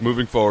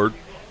 moving forward,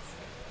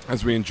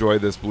 as we enjoy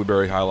this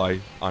blueberry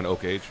highlight on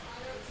Oak Age,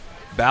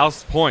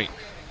 Ballast Point,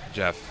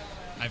 Jeff,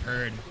 I've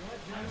heard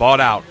bought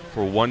out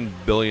for $1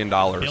 billion.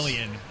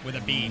 billion with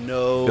a B.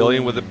 No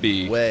Billion with a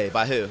B. way.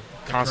 By who?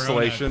 The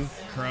Constellation.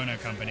 Corona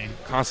company.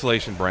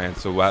 Constellation brand.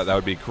 So that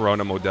would be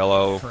Corona,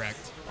 Modelo, Correct.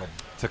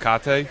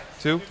 Tecate,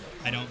 too.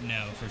 I don't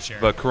know for sure.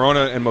 But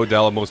Corona and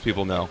Modelo, most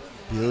people know.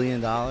 $1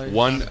 billion.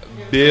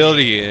 $1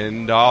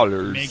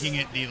 billion. making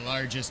it the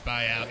largest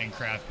buyout in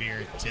craft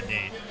beer to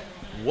date.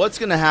 What's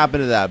gonna happen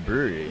to that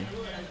brewery?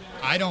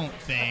 I don't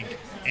think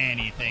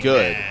anything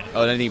Good. bad.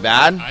 Oh, anything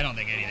bad? I don't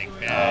think anything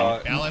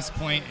bad. Ballast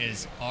Point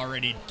is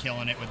already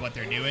killing it with what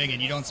they're doing,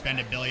 and you don't spend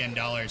 $1 billion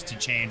to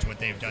change what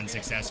they've done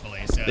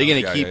successfully. So They're gonna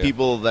Yeah, keep yeah.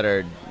 people that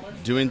are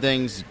doing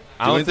things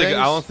I doing things.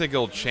 I don't think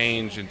it'll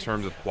change in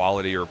terms of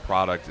quality or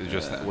product. It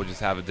just we'll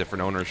just have a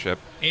different ownership.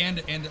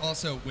 And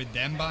also with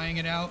them buying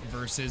it out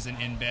versus an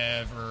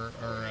InBev or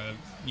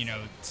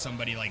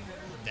somebody like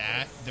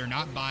that, they're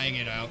not buying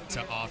it out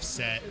to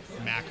offset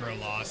macro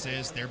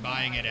losses. They're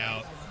buying it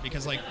out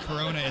because like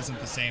Corona isn't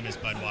the same as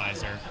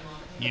Budweiser.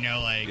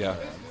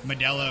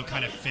 Modelo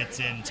kind of fits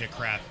into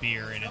craft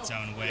beer in its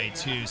own way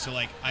too. So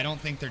like I don't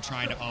think they're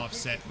trying to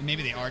offset.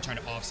 Maybe they are trying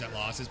to offset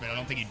losses, but I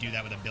don't think you do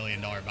that with $1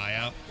 billion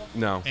buyout.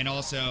 No. And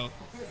also,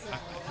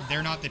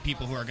 they're not the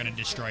people who are going to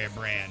destroy a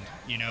brand.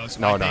 So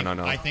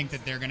No. I think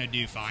that they're going to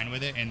do fine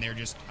with it, and they're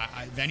just.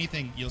 If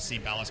anything, you'll see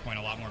Ballast Point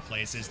a lot more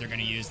places. They're going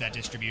to use that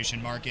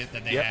distribution market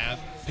that they have,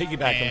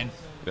 Piggyback and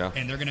them.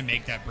 and they're going to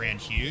make that brand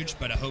huge.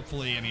 But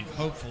hopefully,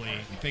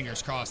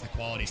 fingers crossed, the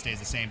quality stays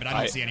the same. But I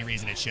don't see any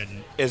reason it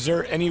shouldn't. Is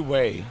there any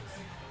way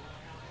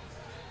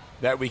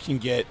that we can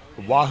get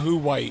Wahoo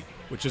White,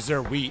 which is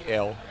their wheat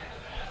ale?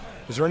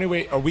 Is there any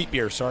way, or wheat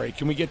beer, sorry,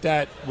 can we get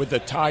that with the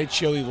Thai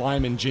chili,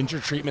 lime, and ginger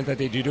treatment that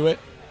they do to it?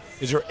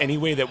 Is there any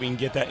way that we can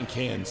get that in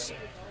cans?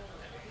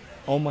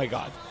 Oh my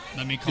God.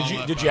 Let me call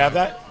up, Did you have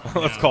that?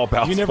 Let's call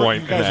Ballast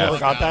Point. You guys and never ask.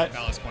 got that?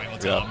 Ballast Point. We'll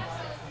tell them.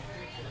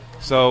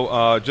 So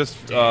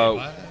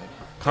What?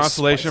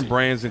 Constellation spicy.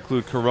 brands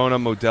include Corona,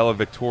 Modelo,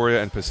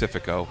 Victoria, and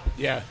Pacifico.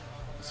 Yeah.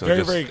 So very,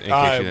 just very in case you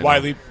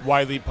didn't know.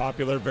 widely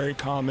popular, very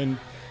common.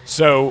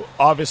 So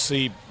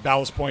obviously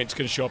Ballast Point's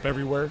going to show up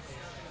everywhere.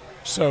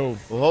 So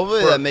Well,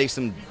 hopefully that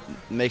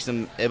makes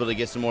them able to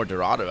get some more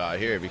Dorado out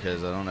here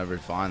because I don't ever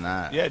find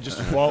that. yeah,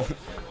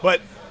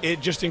 but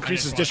it just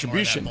increases just want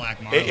more of that distribution. Black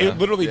It Marlin.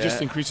 literally Yeah.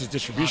 just increases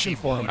distribution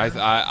for them.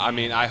 I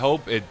mean, I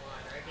hope it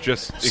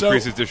just So-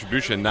 increases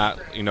distribution, not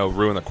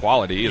ruin the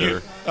quality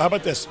either. How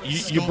about this? You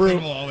Sculpin brew.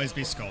 will always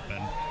be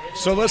Sculpin.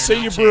 So let's They're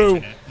say you not brew.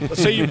 changing it.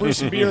 Let's say you brew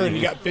some beer and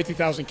you got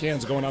 50,000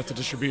 cans going out to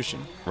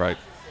distribution. Right.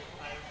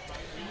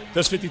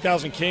 Those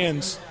 50,000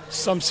 cans,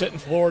 some sit in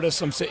Florida,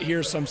 some sit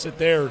here, some sit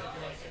there.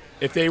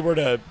 If they were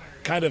to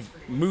kind of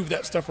move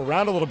that stuff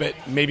around a little bit,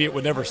 maybe it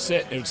would never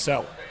sit. It would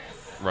sell.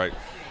 Right.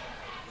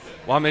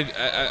 Well, I mean,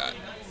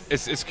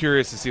 it's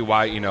curious to see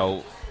why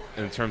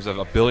in terms of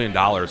 $1 billion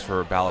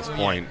for Ballast Well,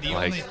 yeah, Point, the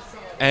like, only-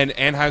 and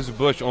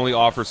Anheuser-Busch only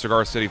offers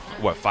Cigar City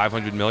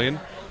 $500 million.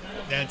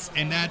 That's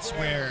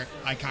where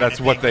I kind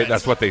of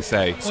That's what they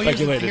say. Well,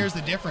 Speculated. here's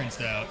the difference,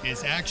 though,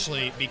 is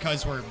actually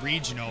because we're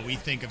regional, we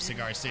think of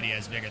Cigar City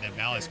as bigger than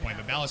Ballast Point,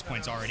 but Ballast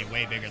Point's already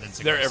way bigger than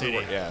Cigar They're City.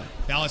 everywhere, yeah.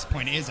 Ballast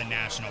Point is a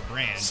national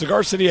brand.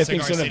 Cigar City, I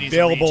think, Cigar is City's a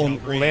available in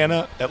regional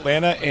brand.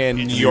 Atlanta, and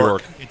It's New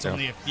York. It's Yeah.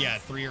 only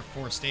 3 or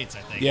 4 states, I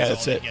think. Yeah, is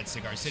that's all it. that gets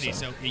Cigar City.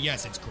 So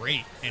yes, it's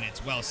great and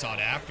it's well sought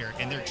after,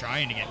 and they're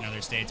trying to get in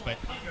other states. But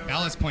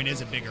Ballast Point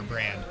is a bigger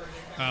brand.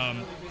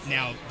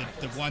 Now,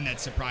 the one that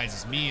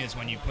surprises me is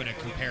when you put a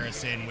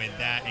comparison with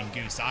that and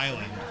Goose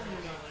Island,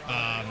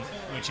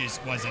 which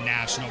was a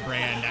national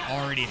brand that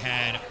already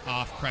had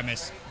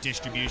off-premise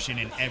distribution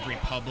in every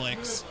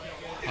Publix,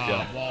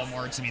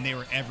 Walmart's. I mean, they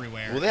were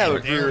everywhere. Well, they have a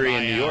And their brewery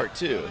in New buyout- York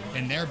too.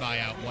 and their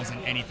buyout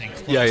wasn't anything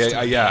close Yeah. to $1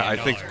 billion. I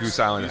think Goose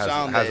Island Goose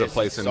Island has a is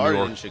place in New started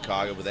York. in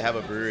Chicago, but they have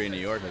a brewery in New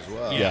York as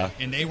well. Yeah.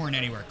 And they weren't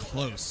anywhere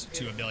close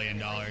to $1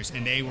 billion,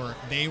 and they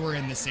were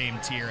in the same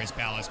tier as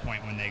Ballast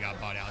Point when they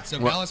got bought out. So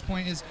Well- Ballast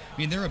Point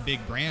they're a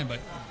big brand, but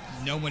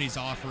nobody's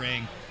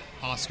offering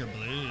Oscar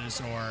Blues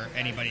or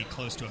anybody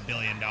close to $1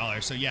 billion.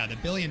 So yeah, the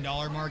 $1 billion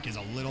mark is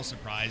a little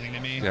surprising to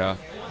me. Yeah.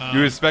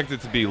 You expect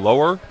it to be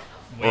lower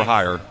or way-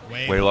 higher?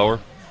 way lower.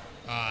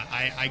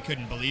 I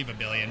couldn't believe $1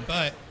 billion,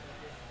 but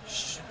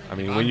I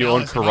mean, if when I'm you own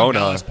Ballast- if I'm Corona,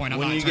 Ballast Point, I'm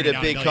When not you get turning a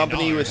down big $1 company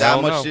billion. with Hell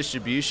that much no.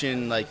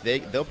 distribution, like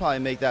they'll probably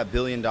make that $1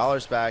 billion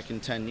back in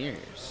 10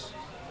 years.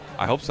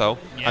 I hope so.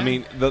 Yeah. I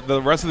mean,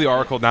 the rest of the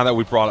article, now that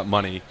we brought up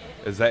money,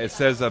 is that it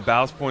says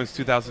Ballast Point's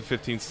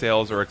 2015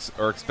 sales are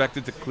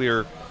expected to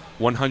clear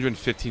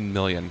 $115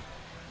 million.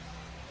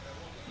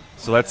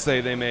 So let's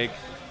say they make.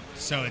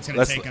 So it's going to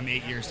Let's- take them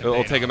 8 years to It'll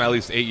pay take it them off. at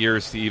least 8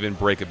 years to even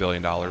break $1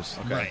 billion.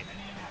 Right.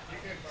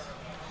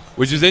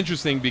 Which is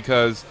interesting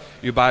because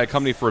you buy a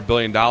company for $1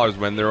 billion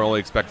when they're only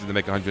expected to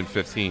make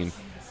 115.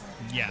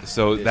 Yeah.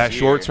 So This that year.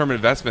 short-term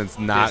investment's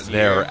not This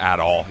there year. at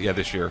all. Yeah,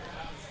 this year.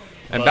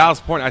 And But-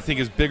 Ballast Point, I think,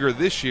 is bigger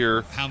this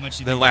year How much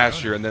you than think last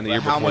they're year, and then the But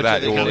year how before much that. are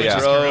they Well, going to yeah.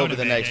 is grow Corona over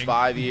the next big?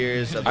 5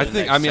 years? I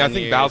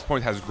think Ballast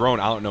Point has grown.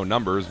 I don't know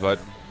numbers, but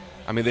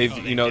I mean they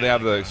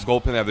have the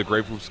Sculpin, they have the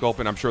grapefruit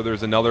Sculpin. I'm sure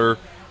there's another,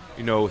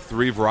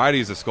 3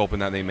 varieties of Sculpin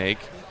that they make,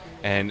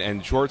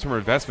 and short-term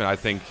investment. I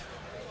think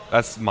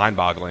that's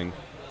mind-boggling.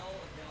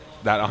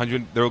 That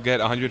they'll get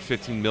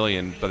 115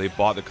 million, but they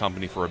bought the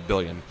company for $1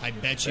 billion. I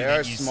bet you There are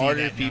that you see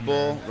smarter that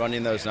people number.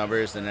 running those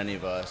numbers than any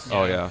of us.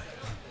 Oh yeah.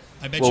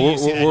 I bet Well, you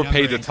see that we're number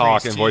paid to talk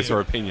increase, and voice too. our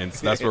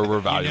opinions. That's where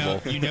we're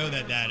valuable. You know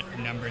that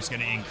number is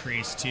going to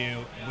increase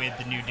too with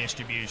the new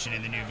distribution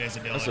and the new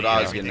visibility That's what I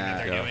and was everything getting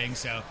that at, they're yeah. doing.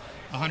 So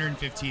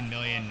 115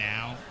 million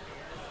now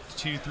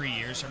 2-3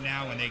 years from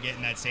now when they get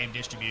in that same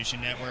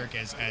distribution network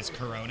as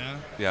Corona,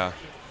 Yeah.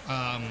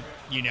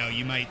 you know,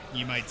 you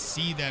might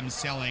see them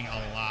selling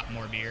a lot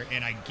more beer,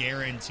 and I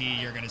guarantee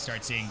you're going to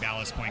start seeing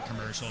Ballast Point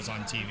commercials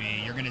on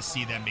TV. You're going to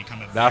see them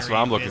become a That's very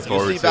what I'm looking visible-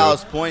 forward You see to.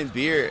 Ballast Point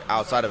beer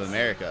outside of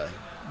America.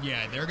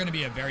 Yeah, they're going to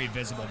be a very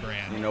visible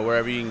brand. You know,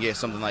 wherever you can get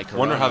something like Corona.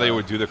 Wonder how they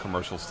would do the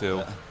commercials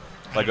too.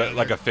 Like I don't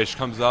know, a fish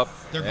comes up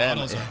Their Yeah,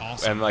 bottles and- are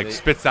awesome. and like They-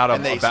 spits out a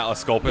and they-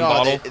 Sculpin no,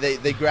 bottle.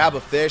 They grab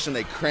a fish and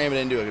they cram it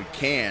into a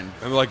can.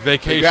 and like They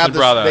vacation, grab,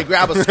 brother. they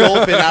grab a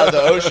Sculpin out of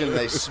the ocean and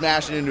they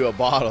smash it into a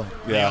bottle.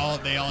 Yeah.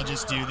 They all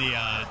just do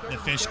the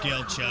fish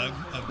gill chug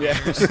of Yeah.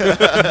 beers.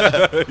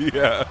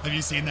 Yeah. Have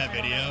you seen that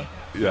video?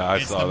 Yeah, I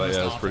It's saw the that. most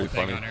Yeah, it's awful pretty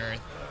thing funny. on earth.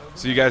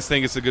 So you guys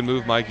think it's a good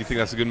move, Mike? You think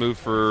that's a good move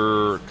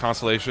for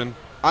Constellation?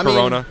 I mean,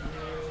 Corona?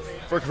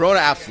 For Corona,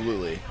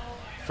 absolutely.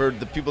 For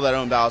the people that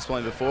owned Ballast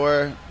Point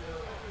before,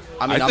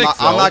 I mean, I I'm think not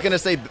so. going to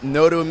say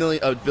no to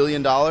 $1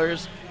 billion,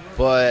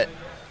 but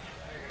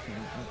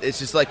it's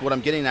just like what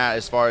I'm getting at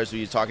as far as when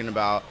you're talking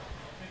about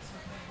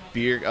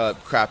beer,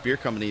 craft beer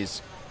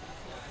companies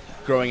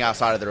growing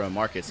outside of their own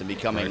markets and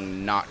becoming Right.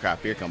 not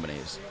craft beer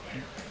companies.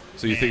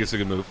 So you think it's a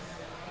good move?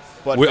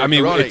 But Well, for I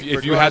mean, Corona, if for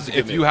you Corona, had it's a good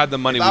if you move. had the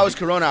money, if I would was you-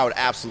 Corona, I would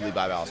absolutely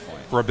buy Ballast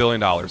Point. for $1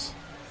 billion.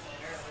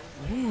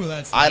 Ooh,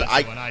 that's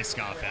I- the one I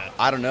scoff at.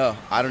 I don't know.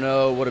 I don't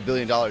know what $1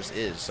 billion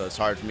is, so it's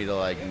hard for me to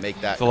like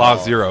make that. It's a lot of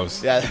call.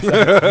 zeros. Yeah,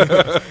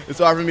 it's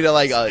hard for me to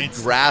like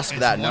grasp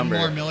that it's number. $1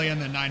 more million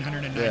than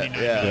 999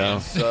 Yeah. Yeah.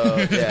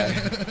 So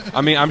yeah,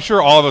 I mean, I'm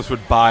sure all of us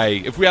would buy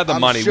if we had the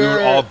money. We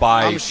would all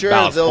buy. I'm sure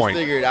Ballast they'll Point.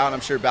 figure it out.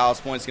 I'm sure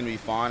Ballast Point's going to be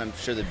fine. I'm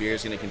sure the beer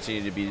is going to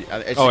continue to be.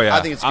 It's, Oh, yeah.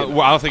 I think it's. Good.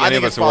 Well, I don't think any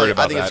of us it's are worried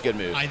probably- about I think that. it's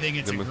a good move. I think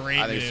it's a great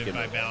I think it's a move good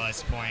by move.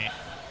 Ballast Point.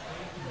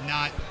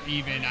 Not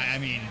even, I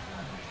mean,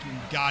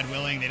 God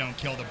willing, they don't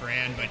kill the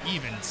brand, but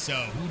even so,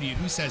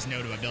 who says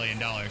no to $1 billion?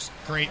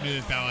 Great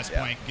move, Ballast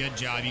Yeah. Point. Good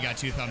job. You got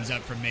 2 thumbs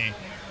up from me.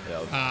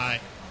 Yeah.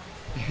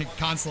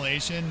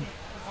 Constellation,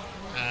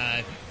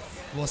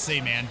 we'll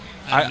see, man.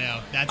 I don't know.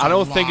 That's I a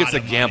don't think lot it's a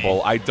of gamble.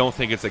 money. I don't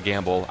think it's a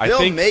gamble. They'll I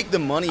think make the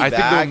money I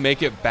think back. they'll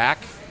make it back.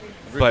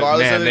 But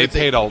regardless man, of if they it's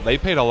a-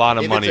 paid a lot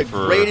of if money it's a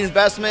for. great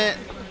investment,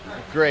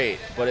 great.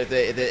 But if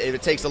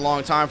it takes a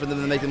long time for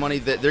them to make the money,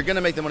 they're going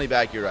to make the money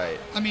back. You're right.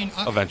 I mean,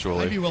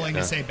 Eventually, I'd be willing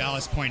yeah. to say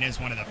Ballast Point is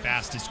one of the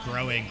fastest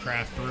growing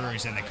craft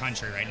breweries in the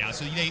country right now.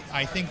 So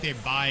I think they're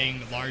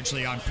buying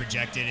largely on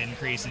projected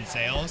increase in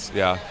sales.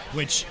 Yeah.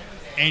 Which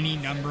any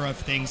number of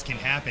things can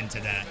happen to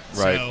that.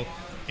 Right. So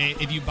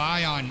if you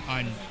buy on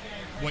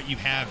what you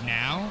have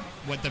now,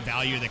 what the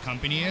value of the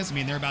company is, I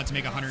mean, they're about to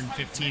make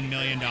 $115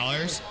 million,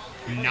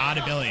 not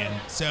 $1 billion.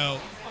 So,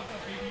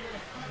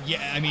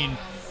 yeah, I mean,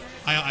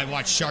 I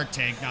watch Shark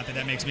Tank, not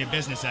that makes me a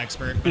business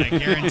expert, but I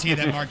guarantee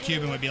that Mark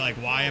Cuban would be like,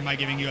 why am I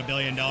giving you $1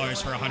 billion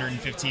for a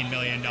 $115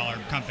 million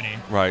company?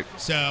 Right.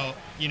 So,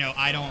 you know,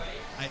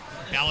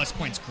 Ballast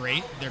Point's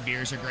great. Their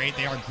beers are great.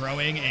 They are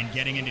growing and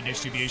getting into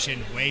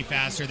distribution way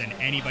faster than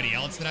anybody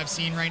else that I've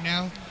seen right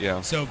now.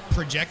 Yeah. So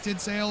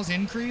projected sales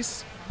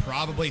increase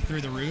probably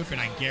through the roof,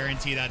 and I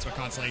guarantee that's what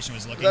Constellation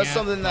was looking That's at.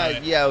 something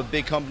that with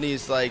big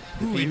companies like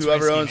Ooh, it's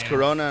whoever risky, owns man.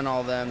 Corona and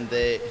all them,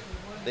 they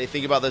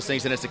think about those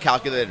things and it's a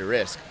calculated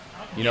risk.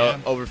 You know, Yeah.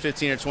 over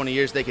 15 or 20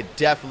 years, they could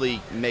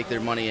definitely make their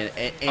money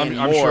and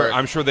I'm more.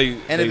 I'm sure they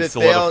and if it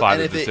solidify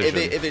fails, and the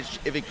if decision.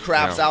 if it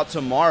craps Yeah. out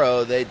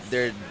tomorrow,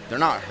 they're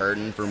not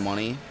hurting for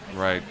money.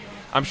 Right.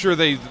 I'm sure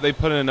they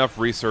put in enough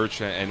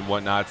research and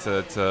whatnot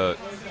to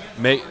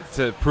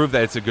prove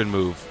that it's a good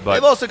move. But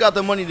They've also got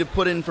the money to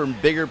put in for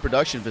bigger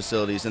production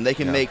facilities, and they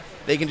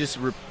can just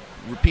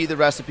repeat the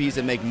recipes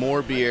and make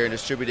more beer and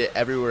distribute it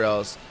everywhere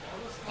else.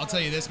 I'll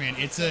tell you this, man.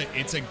 It's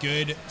a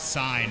good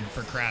sign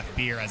for craft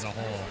beer as a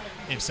whole.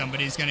 If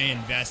somebody's going to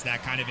invest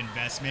that kind of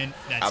investment,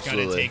 that's going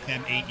to Absolutely. take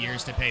them 8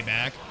 years to pay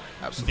back.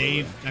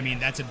 Absolutely.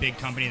 That's a big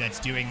company that's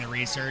doing the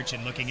research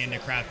and looking into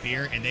craft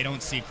beer, and they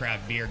don't see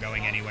craft beer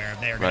going anywhere if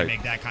they are going Right. to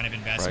make that kind of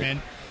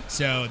investment.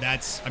 So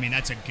that's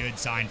a good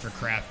sign for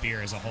craft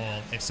beer as a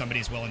whole. If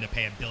somebody's willing to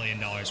pay $1 billion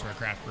for a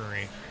craft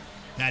brewery,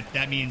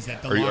 that means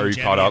that the Are you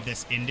longevity caught up? of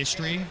this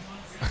industry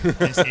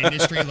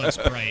looks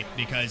bright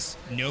because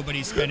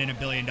nobody's spending $1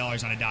 billion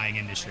on a dying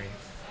industry.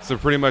 So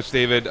pretty much,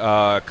 David,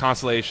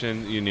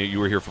 Constellation, you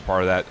were here for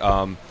part of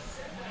that.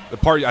 The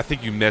part I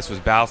think you missed was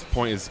Ballast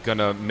Point is going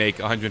to make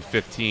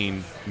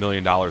 $115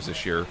 million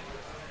this year.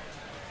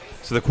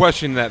 So the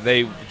question that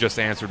they just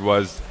answered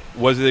was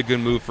it a good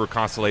move for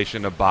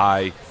Constellation to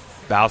buy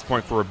Ballast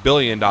Point for $1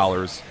 billion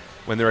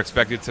when they're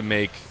expected to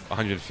make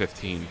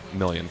 $115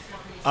 million?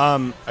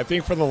 I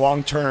think for the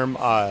long-term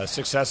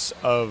success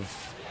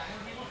of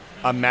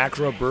a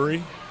macro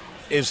brewery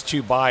is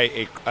to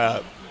buy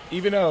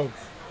even though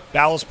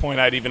Ballast Point,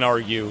 I'd even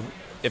argue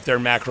if they're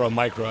macro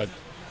micro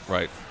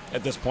Right.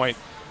 at this point.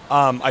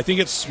 I think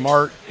it's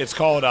smart. It's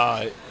called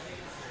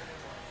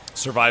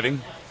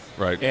surviving.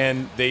 Right.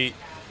 And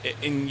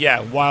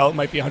while it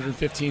might be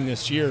 115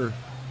 this year,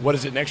 what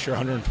is it next year?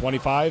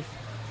 125.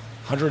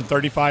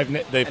 135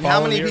 the And how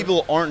following many year.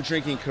 people aren't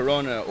drinking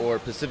Corona or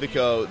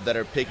Pacifico that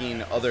are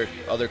picking other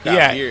craft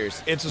Yeah,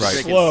 beers? it's a to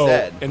drink slow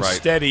instead? and Right.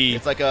 steady.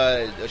 It's like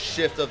a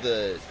shift of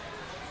the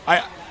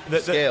The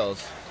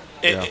scales.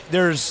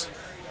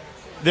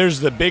 there's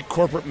the big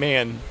corporate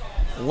man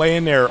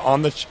laying there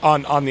on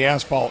the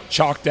asphalt,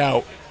 chalked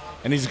out,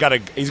 and he's got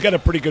a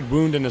pretty good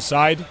wound in his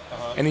side,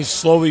 and he's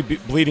slowly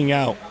bleeding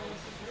out,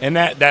 and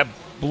that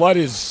blood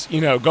is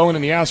going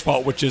in the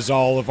asphalt, which is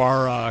all of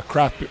our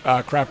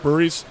craft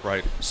breweries.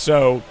 Right.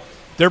 So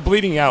they're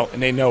bleeding out,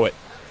 and they know it.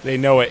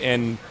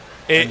 And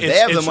They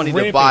have the money to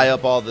ramping. buy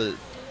up all the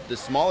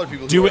smaller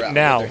people Do who it are out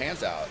now. with their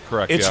hands out.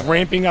 Correct. It's yeah.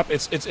 ramping up.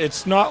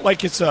 It's not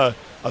like it's a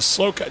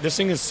slow cut. This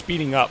thing is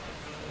speeding up.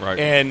 Right.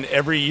 And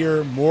every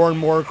year, more and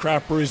more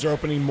craft breweries are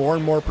opening. More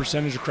and more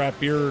percentage of craft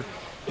beer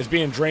is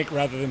being drank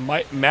rather than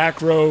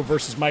macro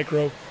versus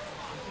micro.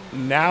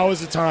 Now is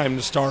the time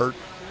to start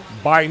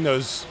buying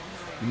those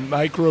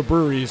micro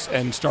breweries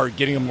and start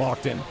getting them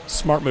locked in.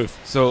 Smart move.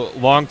 So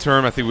long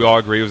term, I think we all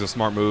agree it was a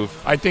smart move,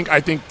 I think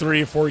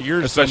 3 or 4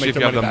 years. especially if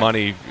you have the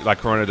money like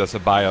Corona does to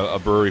buy a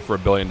brewery for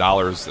 $1 billion,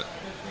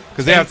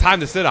 because they have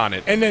time to sit on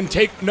it. And then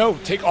take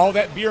all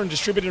that beer and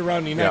distribute it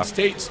around the United Yeah.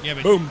 States. Yeah,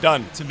 but Boom,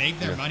 done. To make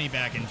their money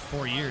back in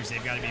 4 years,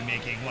 they've got to be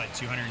making what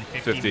 250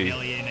 50.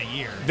 million a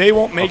year. They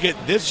won't make it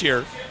this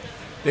year.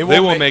 They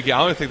won't make it. I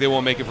don't think they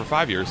won't make it for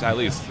 5 years at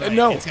least. Right,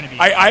 No, it's gonna be-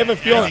 I have a I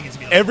feeling think it's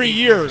gonna be like every 8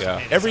 year, years.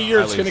 Yeah. every year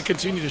At it's going to least.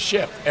 continue to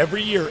shift.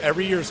 Every year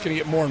it's going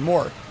to get more and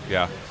more.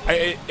 Yeah,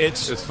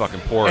 It's it's fucking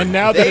pouring. and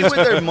now that They, it's,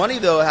 with their money,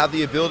 though, have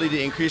the ability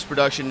to increase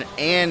production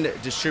and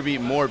distribute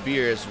more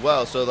beer as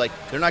well. So, like,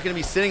 they're not going to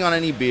be sitting on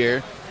any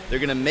beer. They're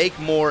going to make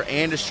more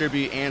and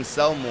distribute and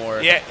sell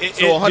more. Yeah,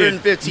 so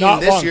 115 not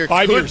this long, year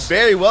 5 could years.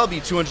 very well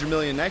be 200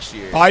 million next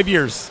year. 5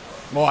 years.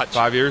 Watch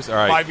 5 years. All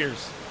right. 5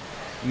 years.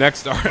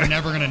 Next We're article.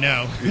 never gonna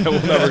know. We're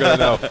never gonna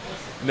know.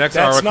 Next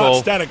That's article.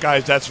 not static,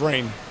 guys. That's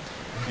rain.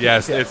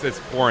 Yes, it's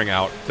pouring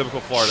out. Typical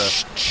Florida.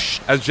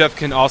 As Jeff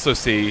can also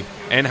see,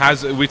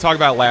 we talked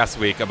about last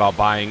week about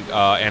buying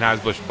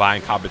Anheuser-Busch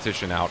buying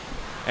competition out.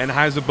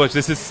 Anheuser-Busch,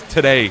 this is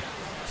today's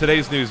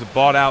news,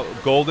 bought out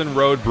Golden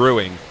Road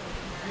Brewing,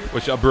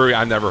 which a brewery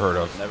I never heard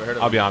of. Never heard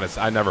of I'll be them. honest,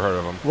 I never heard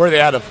of them. Where are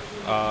they out of?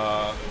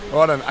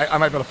 Hold on. I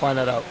might be able to find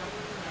that out.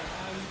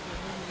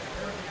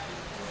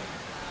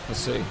 Let's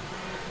see.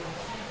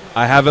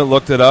 I haven't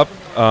looked it up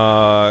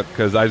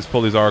because I just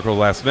pulled these articles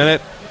last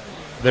minute.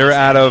 They're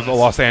out of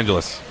Los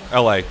Angeles,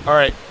 L.A. All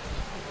right.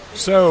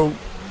 So,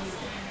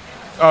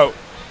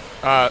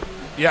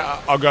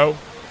 yeah, I'll go.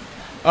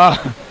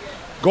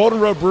 Golden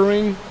Road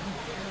Brewing.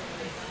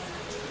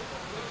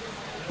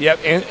 Yep,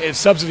 and it's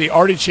subsidy.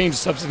 Already changed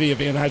the subsidy of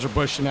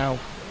Anheuser-Busch now.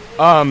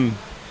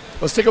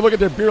 Let's take a look at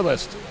their beer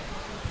list.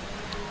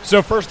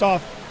 So first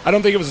off, I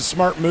don't think it was a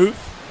smart move,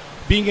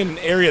 being in an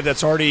area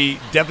that's already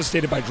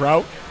devastated by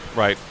drought.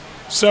 Right.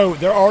 So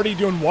they're already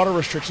doing water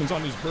restrictions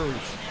on these breweries.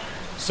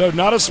 So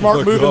not a smart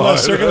Oh, move God.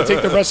 unless they're going to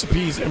take the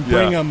recipes and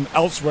bring Yeah. them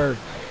elsewhere.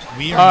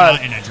 We are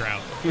not in a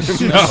drought. No.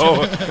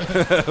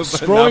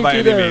 Scrolling by through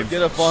any their, means.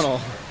 Get a funnel.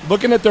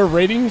 looking at their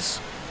ratings,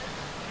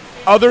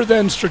 other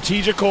than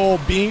strategical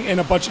being in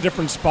a bunch of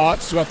different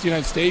spots throughout the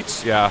United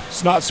States, Yeah.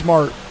 it's not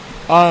smart.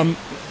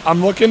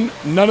 I'm looking,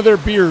 none of their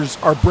beers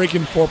are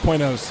breaking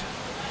 4.0s.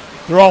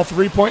 They're all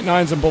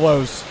 3.9s and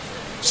belows.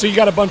 So you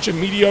got a bunch of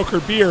mediocre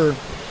beer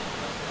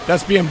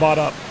that's being bought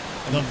up.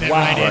 They'll fit Wow.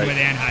 right in Right. with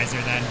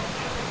Anheuser then.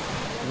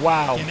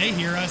 Wow. Can they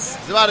hear us?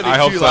 It's about to be I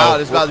hope too so.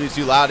 loud. It's about to be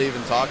too loud to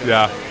even talk.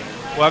 Yeah.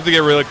 We'll have to get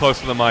really close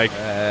to the mic.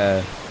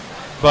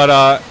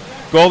 But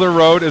Golden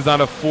Road is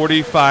on a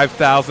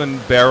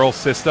 45,000 barrel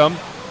system.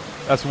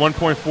 That's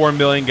 1.4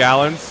 million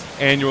gallons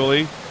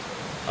annually.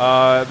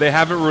 They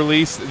haven't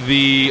released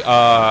the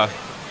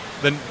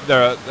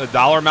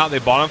dollar amount they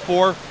bought them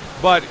for.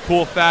 But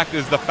cool fact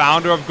is the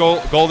founder of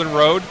Golden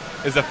Road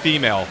is a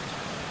female,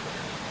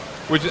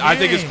 which I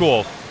think is Yay.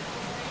 cool.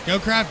 Go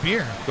craft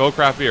beer. Go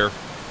craft beer.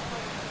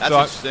 That's So,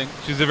 interesting.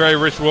 She's a very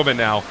rich woman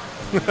now.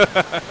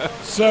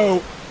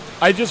 So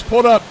I just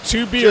pulled up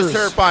two beers. Just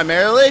her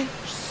primarily?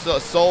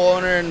 Sole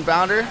owner and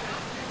founder?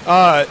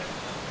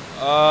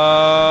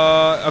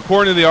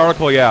 According to the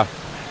article, yeah.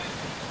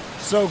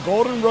 So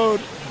Golden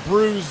Road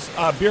brews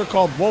a beer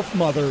called Wolf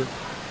Mother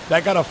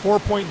that got a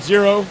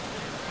 4.0,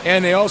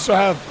 and they also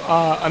have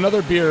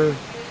another beer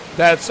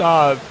that's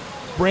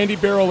brandy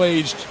barrel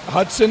aged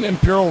Hudson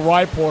Imperial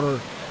Rye Porter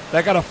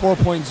that got a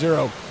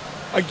 4.0.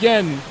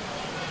 Again,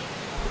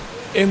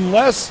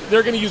 unless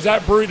they're going to use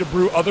that brewery to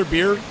brew other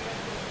beer,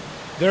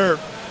 they're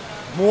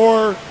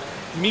more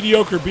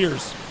mediocre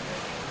beers.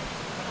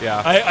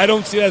 Yeah. I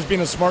don't see that as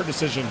being a smart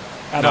decision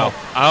at all. No,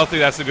 I don't think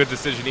that's a good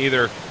decision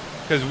either,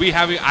 because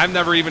I've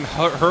never even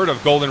heard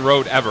of Golden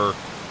Road ever.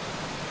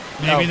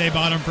 Maybe No. they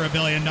bought them for $1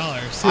 billion.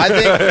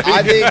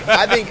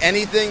 I think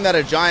anything that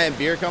a giant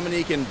beer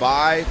company can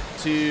buy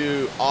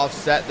to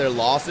offset their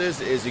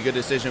losses is a good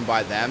decision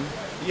by them.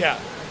 Yeah.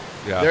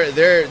 Yeah.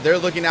 They're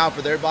looking out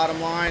for their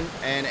bottom line,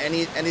 and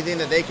anything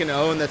that they can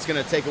own that's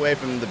going to take away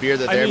from the beer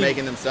that I they're mean-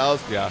 making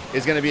themselves Yeah.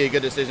 is going to be a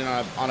good decision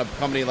on a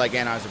company like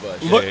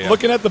Anheuser-Busch. Look, yeah.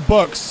 Looking at the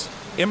books,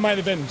 it might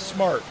have been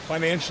smart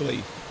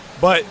financially,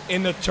 but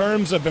in the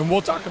terms of, and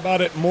we'll talk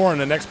about it more in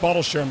the next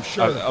bottle share, I'm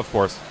sure. Of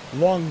course.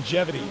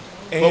 Longevity.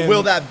 But And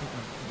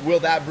will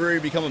that brewery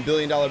become $1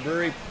 billion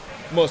brewery?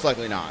 Most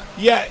likely not.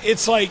 Yeah,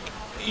 it's like,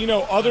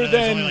 other There's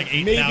than only like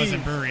maybe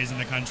 8,000 breweries in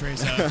the country,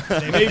 so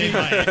they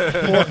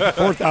might.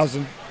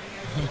 4,000.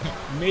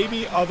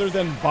 Maybe other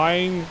than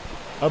buying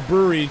a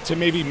brewery to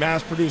maybe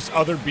mass produce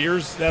other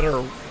beers that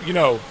are,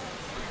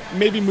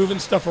 maybe moving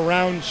stuff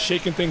around,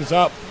 shaking things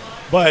up.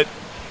 But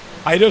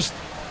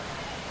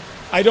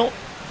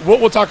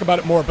we'll talk about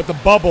it more, but the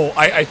bubble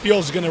I feel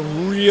is going to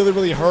really,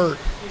 really hurt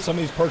some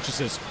of these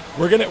purchases.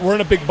 We're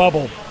in a big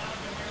bubble,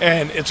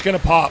 and it's going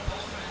to pop.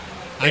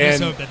 I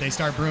just And- hope that they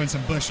start brewing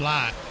some Busch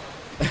Light.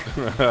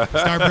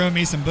 Start brewing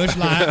me some Busch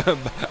Light.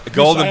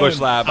 Golden Island. Bush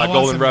Lab by I want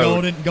Golden some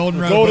Road.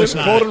 Golden Road Busch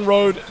Light. Golden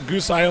Road,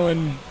 Goose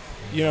Island,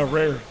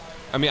 rare.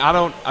 I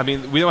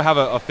mean, we don't have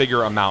a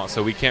figure amount,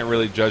 so we can't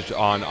really judge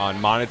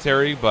on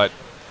monetary. But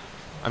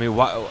I mean,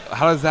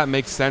 how does that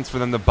make sense for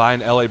them to buy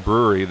an LA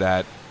brewery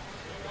that?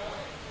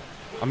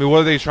 I mean, what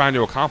are they trying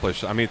to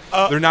accomplish? I mean,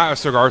 they're not a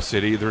Cigar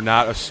City. They're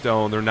not a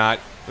Stone. They're not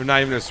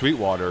even a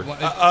Sweetwater. And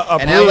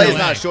brewery- LA is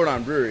not short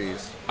on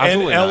breweries.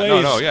 Absolutely and not.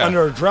 LA No, is yeah.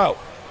 under a drought,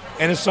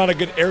 and it's not a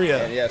good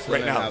area And yes, right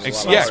London now. has a It's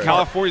lot not Yeah, Water.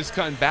 California's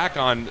cutting back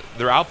on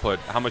their output,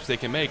 how much they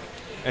can make,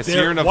 and Their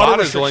Sierra water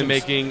Nevada is only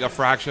restrictions. making a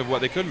fraction of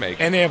what they could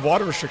make. And they have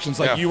water restrictions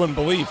like Yeah. you wouldn't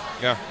believe.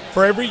 Yeah,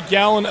 For every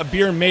gallon of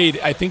beer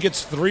made, I think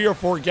it's 3 or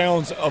 4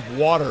 gallons of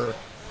water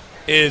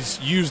is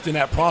used in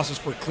that process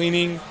for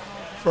cleaning,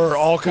 for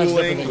all kinds of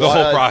Cooling, different The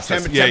things. whole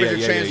process. Temperature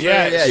Yeah, transfer.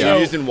 yeah. Yeah, So- you're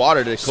using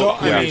water to so,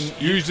 cook. I yeah. mean,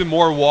 Using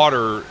more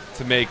water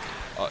to make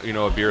a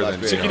beer Less than.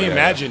 beer. So Yeah, can you yeah.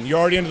 imagine? You're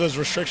already under those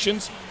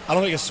restrictions. I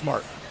don't think it's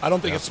smart. I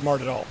don't think it's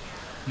smart at all.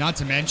 Not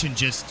to mention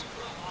just,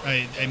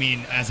 I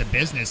mean, as a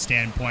business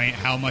standpoint,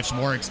 how much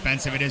more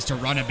expensive it is to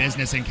run a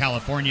business in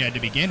California to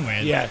begin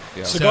with. Yeah.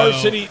 Yeah. Cigar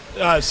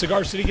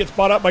So- City gets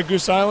bought up by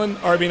Goose Island,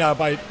 or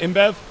by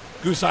InBev.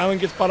 Goose Island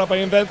gets bought up by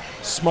InBev.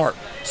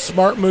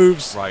 Smart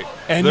moves. Right.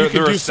 And they're, you can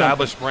they're do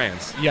established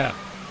brands. something. Yeah.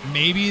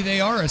 Maybe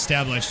they are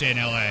established in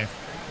LA.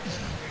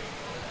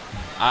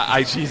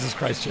 Jesus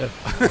Christ, Jeff.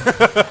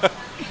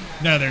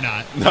 No, they're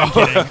not. No. I'm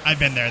kidding. I've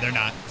been there. They're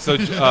not. So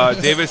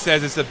David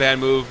says it's a bad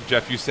move.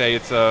 Jeff, you say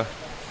it's a.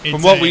 It's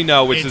From what we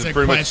know, which is it's a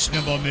pretty much.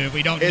 questionable move.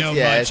 We don't It's- know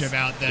yeah, much it's-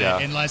 about the yeah.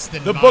 unless the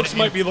The books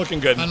might be looking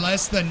good.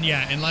 unless the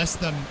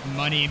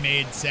money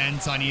made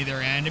sense on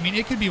either end. I mean,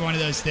 it could be one of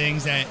those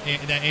things that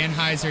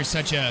Anheuser's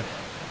such a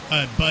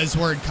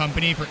buzzword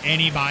company for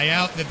any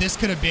buyout that this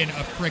could have been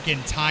a freaking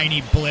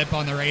tiny blip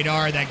on the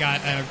radar that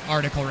got an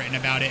article written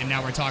about it, and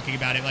now we're talking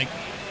about it. Like,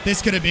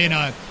 this could have been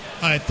a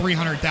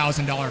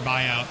 $300,000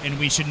 buyout, and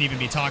we shouldn't even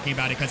be talking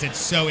about it because it's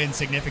so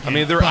insignificant. I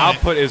mean, their But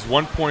output is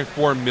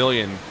 1.4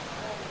 million.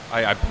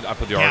 I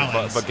put the article,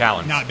 gallons, but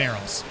gallons. not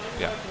barrels.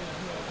 Yeah.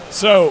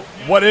 So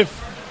what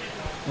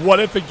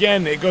if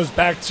again it goes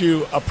back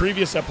to a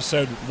previous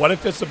episode? What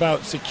if it's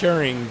about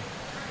securing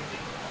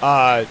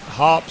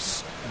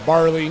hops,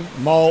 barley,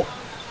 malt,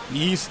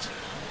 yeast?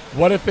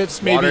 What if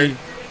it's maybe Water.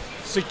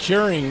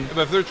 securing?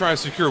 But if they're trying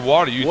to secure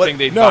water, you What- think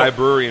they'd no. buy a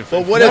brewery and.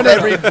 But what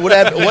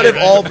if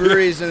all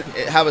breweries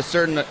have a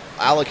certain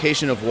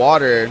allocation of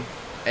water,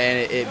 and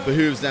it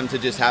behooves them to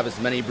just have as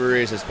many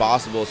breweries as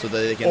possible so that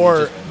they can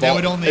Or just That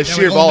would only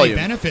sheer only volume.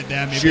 benefit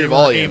them if Sheer they were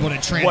volume. able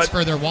to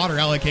transfer their water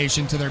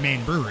allocation to their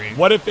main brewery.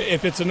 What if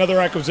it's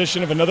another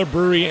acquisition of another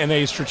brewery in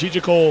a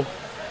strategical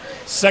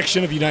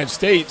section of the United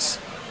States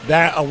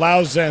that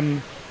allows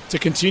them to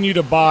continue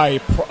to buy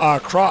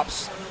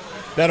crops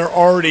that are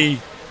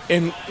already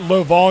in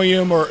low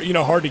volume or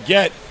hard to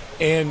get,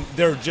 and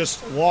they're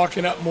just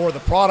locking up more of the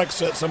products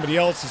so that somebody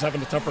else is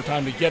having a tougher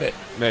time to get it.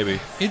 Maybe.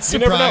 It's You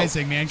never know.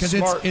 surprising, man, because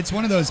Smart. it's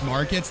one of those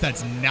markets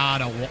that's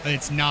not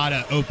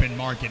an open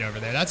market over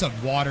there. That's a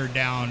watered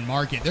down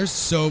market. There's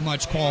so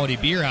much quality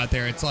beer out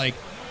there. It's like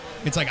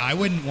I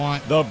wouldn't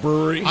want The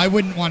brewery.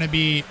 to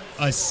be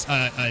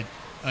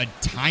a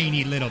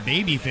tiny little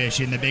baby fish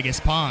in the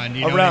biggest pond.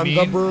 You know around what I mean?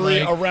 the brewery,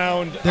 Like,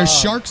 around there's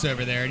sharks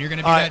over there, and you're going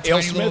to be that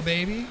tiny AleSmith? little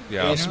baby.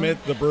 Yeah. you know? Smith,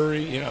 the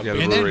brewery. Yeah, the And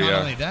then brewery, not yeah.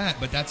 only that,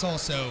 but that's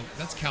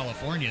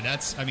California.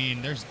 That's the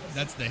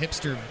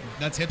hipster.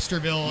 That's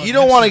hipsterville. You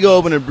don't want to Hipsterville. go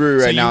open a brewery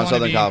So right you now in wanna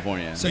Southern be-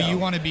 California. So you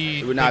want to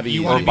be It would not be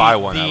you easy. wanna Or buy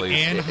be one, the at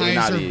least. It would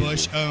not be easy.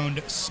 Anheuser-Busch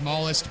owned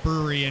smallest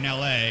brewery in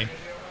LA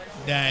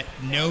that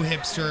no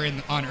hipster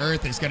on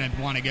earth is going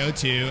to want to go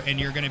to, and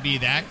you're going to be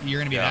that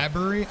Yeah. that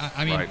brewery.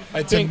 I mean, Right.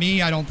 I to think-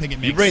 me, I don't think it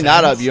makes You bring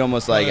sense. that up, you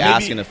almost like Maybe-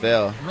 asking to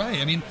fail. Right.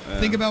 I mean,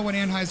 think about what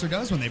Anheuser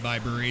does when they buy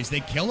breweries. They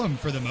kill them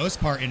for the most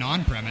part in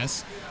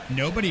on-premise.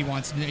 No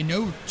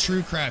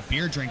true craft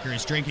beer drinker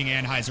is drinking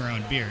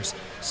Anheuser-owned beers.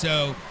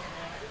 So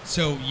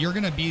So you're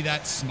going to be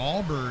that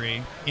small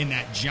brewery in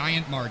that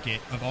giant market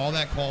of all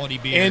that quality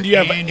beer, And you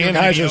have you're gonna be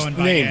Anheuser's owned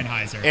by name.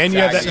 Anheuser. And you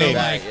have that so name.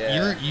 like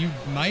Yeah. you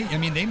might. I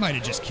mean, they might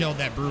have just killed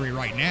that brewery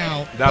right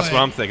now. That's but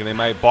what I'm thinking. They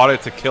might have bought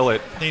it to kill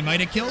it, They might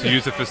have killed to it.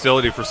 use the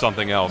facility for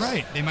something else.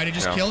 Right. They might have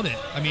just Yeah. killed it.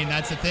 I mean,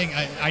 that's the thing.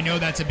 I know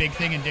that's a big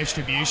thing in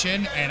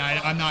distribution, and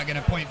I'm not going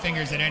to point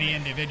fingers at any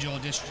individual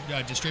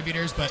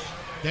distributors, but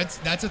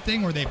that's a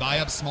thing where they buy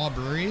up small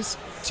breweries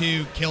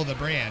to kill the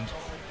brand,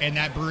 and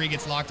that brewery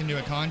gets locked into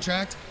a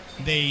contract.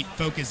 They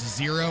focus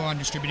zero on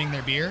distributing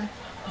their beer.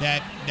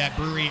 That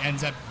brewery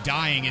ends up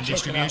dying in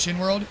distribution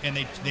world, and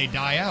they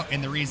die out.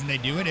 And the reason they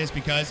do it is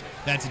because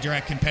that's a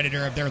direct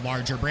competitor of their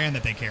larger brand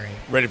that they carry.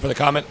 Ready for the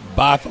comment?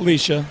 Bye,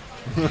 Felicia.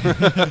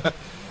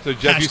 So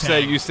Jeff,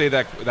 Hashtag. you say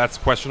that's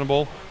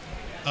questionable.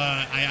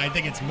 I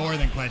think it's more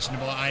than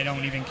questionable. I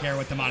don't even care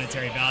what the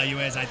monetary value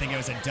is. I think it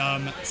was a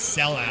dumb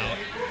sellout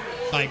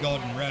by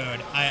Golden Road.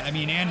 I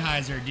mean,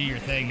 Anheuser, do your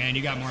thing, man.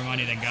 You got more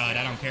money than God.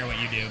 I don't care what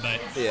you do,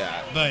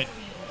 but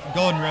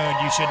Golden Road,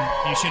 you should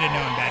have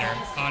known better,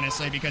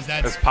 honestly, because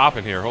It's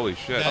popping here. Holy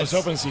shit! I was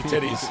hoping to see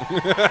titties.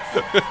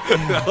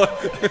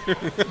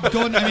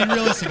 Golden. I mean,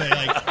 realistically,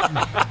 like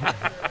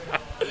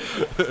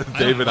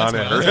David on it.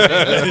 it.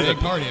 That's a big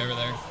party over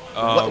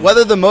there.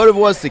 Whether the motive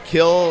was to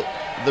kill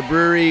the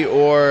brewery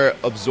or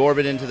absorb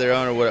it into their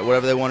own or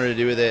whatever they wanted to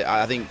do with it,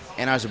 I think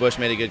Anheuser-Busch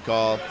made a good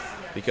call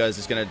because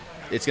it's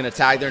gonna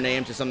tag their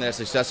name to something that's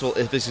successful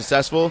if it's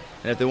successful,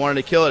 and if they wanted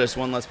to kill it, it's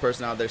one less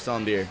person out there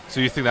selling beer. So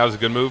you think that was a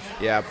good move?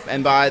 Yeah,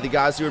 and by the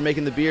guys who were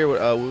making the beer, what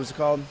was it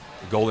called?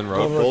 Golden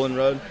Road. Golden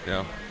Road.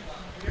 Yeah.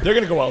 They're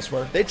going to go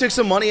elsewhere. They took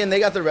some money and they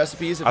got the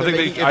recipes. If I they're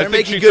think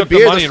making, she good took the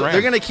beer, money and ran.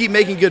 they're going to keep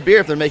making good beer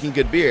if they're making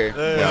good beer.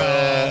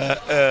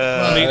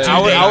 Well, mean, do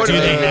I would- they have the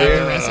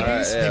Yeah.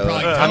 recipes? They Yeah.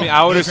 probably I don't. mean,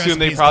 I would Those assume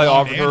they recipes probably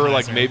belong offered to her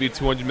like Anheuser. maybe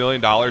 $200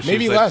 million.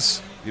 Maybe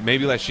less.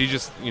 Maybe like she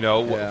just,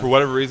 Yeah. for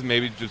whatever reason,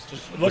 maybe just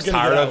was looking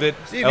tired it of out. it.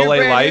 See, if you're LA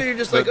brand life, new, you're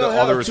just the, like, the, oh, all the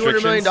hell, $200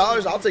 restrictions. million,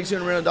 I'll take $200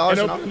 million. And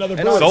And open another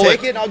I'll brewery.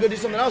 take it and I'll go do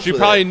something else She with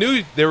probably it.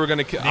 knew they were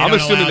going to. They I'm don't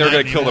assuming allow they're going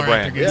that to kill the anymore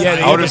brand. after Yeah, good they I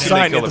time. would have to assume sign,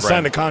 they they kill have the to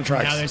sign the brand.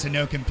 contracts Now there's a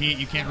no compete.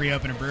 You can't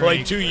reopen a brewery. for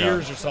like 2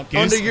 years or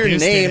something. Goose- Under your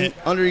Goose did name,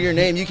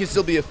 it. you can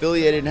still be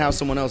affiliated and have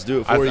someone else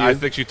do it for you. I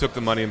think she took the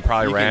money and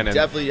probably You ran. can And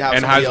definitely have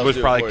somebody else Anheuser-Busch do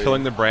it probably for you.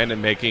 killing the brand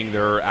and making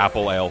their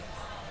apple ale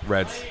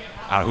reds.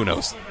 Who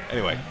knows?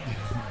 Anyway,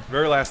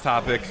 very last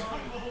topic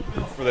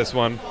for this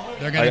one.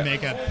 They're gonna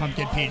make a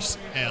pumpkin peach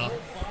ale.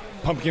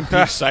 Pumpkin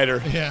peach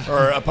cider. Yeah.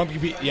 Or a pumpkin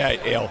peach,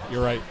 ale.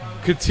 You're right.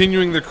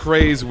 Continuing the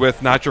craze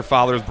with Not Your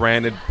Father's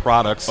branded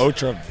products.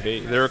 Otra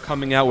V. They're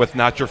coming out with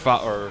Not Your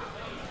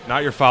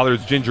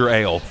Father's ginger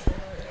ale.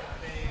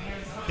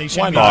 They Why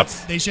shouldn't,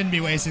 not? they shouldn't be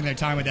wasting their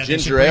time with that.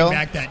 Ginger they should ale? bring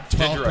back that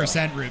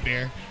 12% root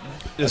beer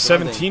The or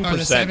 17%. the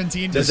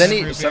 17%. Does any-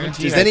 root beer.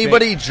 17. Does I think.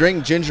 anybody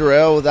drink ginger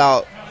ale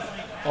without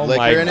Oh liquor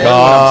my in it?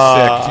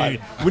 God. Dude.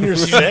 When you're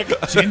sick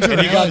Ginger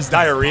and you ale got is the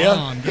diarrhea.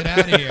 bomb. Get out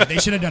of here. They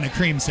should have done a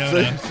cream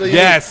soda. So you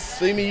Yes.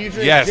 So you mean you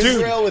drink Yes. ginger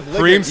Dude, ale with liquor?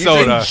 cream You drink-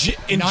 soda. Not your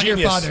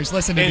Ingenious. father's.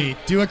 Listen to And- me.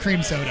 Do a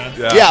cream soda.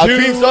 Yeah, a Dude,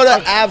 cream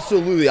soda,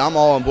 absolutely. I'm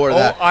all on board Oh,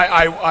 with that.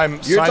 I'm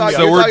You're sign me talking- up.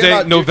 So You're we're talking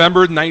about-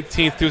 November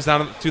 19th,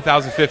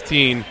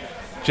 2015.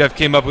 Jeff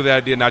came up with the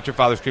idea, Not Your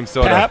Father's cream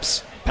soda.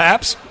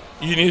 Paps,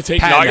 you need to take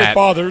Patent not your that.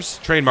 father's,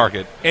 Trademark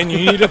it. and you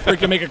need to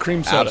freaking make a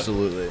cream soda.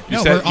 Absolutely. You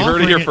No, said- we're you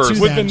heard it here offering first.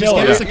 to With them.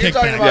 vanilla. Just give us a You're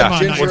talking kickback. about Come on,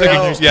 ginger not We'll your take a-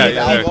 ale, father's. yeah, with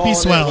yeah, alcohol Be in it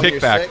swell. when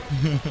you're Kickback.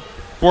 sick.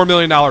 $4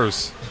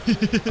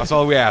 million. That's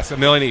all we ask. $1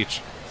 million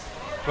each.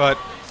 But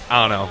I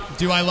don't know.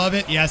 Do I love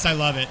it? Yes, I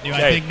love it. Do I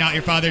Okay. think Not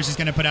Your Father's is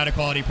going to put out a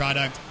quality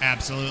product?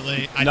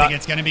 Absolutely. I Not- think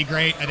it's going to be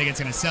great. I think it's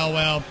going to sell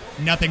well.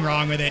 Nothing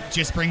wrong with it.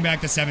 Just bring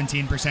back the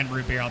 17%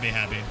 root beer. I'll be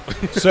happy.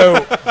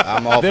 So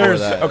I'm all for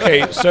there's that.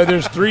 okay. So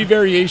there's 3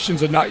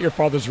 variations of not your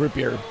father's root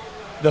beer.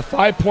 The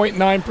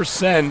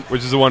 5.9%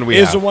 Which is the one we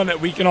is have. the one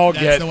that we can all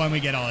That's get. the one we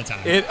get all the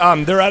time. It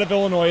they're out of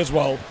Illinois as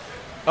well.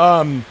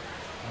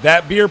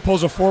 That beer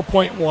pulls a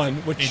 4.1,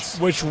 It's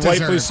which deserved.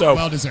 rightfully so.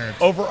 Well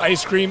deserved. Over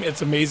ice cream,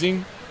 it's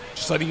amazing.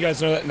 Just letting you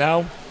guys know that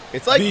now.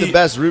 It's like The- the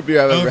best root beer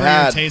I've Over ever your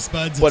had, taste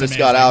buds, but it's it's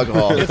got amazing.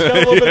 alcohol. It's got a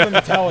little bit of a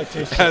metallic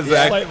taste. to it, Has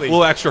a slightly.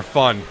 little extra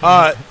fun.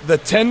 The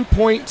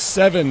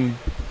 10.7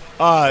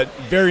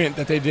 variant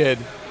that they did,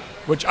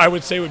 which I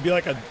would say would be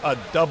like a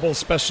double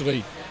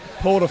specialty,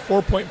 pulled a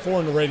 4.4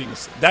 in the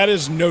ratings. That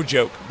is no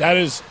joke. That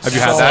is Have you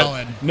had that?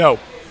 Solid. No.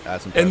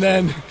 That's impressive. And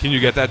then, Can you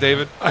get that,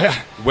 David?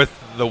 With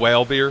the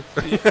whale beer?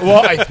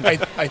 well,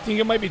 I think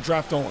it might be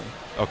draft only.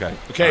 Okay.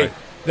 Okay. All right.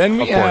 Then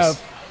we Of course.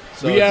 have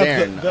So, we have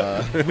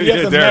Darren, we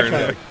have the Darren,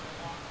 Mecca.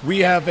 We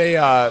have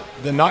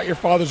the Not Your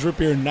Father's root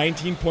beer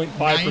 19.5%.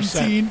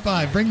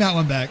 19.5. Bring that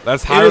one back.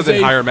 That's It higher is than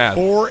a higher math.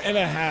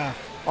 4.5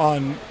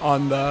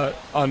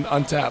 on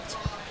Untapped.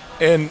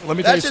 And let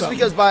me tell you That's just something.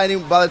 because by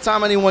the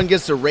time anyone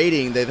gets a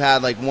rating, they've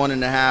had like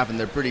 1.5 and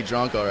they're pretty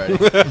drunk already.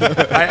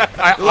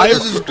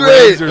 This is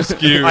great. Ratings are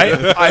skewed.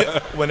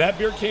 When that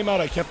beer came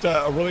out, I kept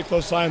a really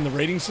close eye on the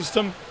rating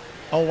system.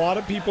 A lot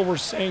of people were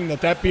saying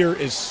that beer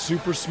is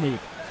super smooth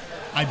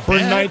I for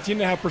bet.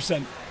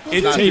 19.5%.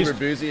 It's not tastes. super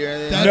boozy or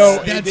anything.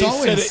 That's they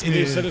always said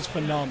they smooth. said it's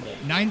phenomenal.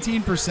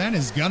 19%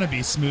 is gonna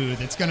be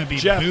smooth. It's gonna be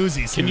Jeff,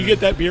 boozy smooth. can you get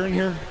that beer in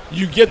here?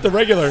 You get the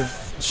regular.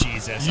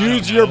 Jesus.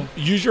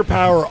 Use your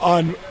power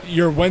on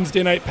your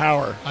Wednesday night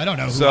power. I don't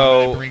know who So,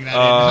 I'm gonna bring that in.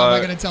 How am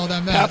I gonna tell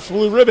them that? Pabst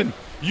Blue Ribbon.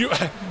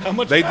 How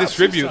much? They Pabst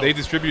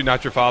distribute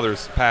Not Your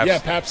Father's Pabst. Yeah,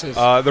 Pabst is.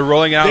 They're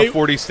rolling out They-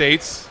 40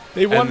 states.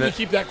 They wanted and to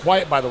keep that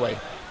quiet, by the way.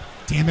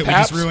 Damn it, we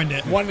Pabst just ruined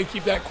it. wanted to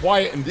keep that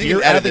quiet and You beer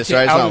can edit this, advocate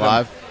right? It's out not of them.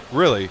 live.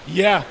 Really?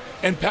 Yeah,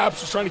 and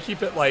Pabst was trying to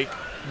keep it like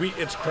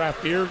it's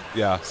craft beer.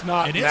 Yeah. It's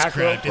not It is macro.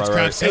 craft. It's Right, craft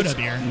right. soda It's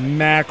beer.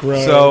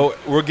 macro. So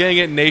we're getting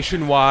it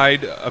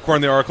nationwide,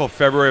 according to the article,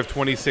 February of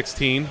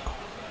 2016.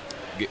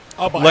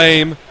 I'll buy it.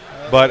 Lame,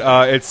 but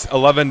it's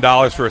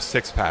 $11 for a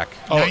 6-pack.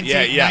 Oh,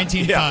 yeah, yeah.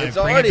 19.5. It's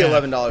Bring already it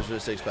back. $11 for a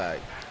 6-pack.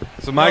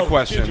 So my No,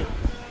 question, ginger.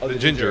 the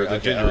ginger,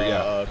 okay.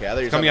 yeah. Oh, okay. I thought you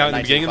were It's coming out in the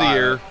talking beginning of the about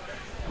year.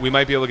 We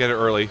might be able to get it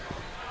early,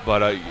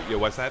 but yeah,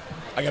 what's that?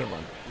 I gotta run.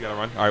 You gotta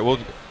run. All right. Well,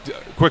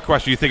 quick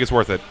question: you think it's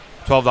worth it?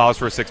 $12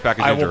 for a 6-pack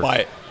of I ginger. will buy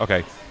it.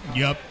 Okay.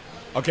 Yep.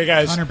 Okay,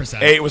 guys. 100%.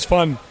 Hey, it was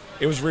fun.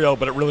 It was real,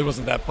 but it really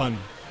wasn't that fun.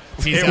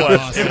 Peace It out, was.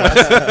 Boston.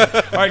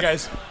 All right,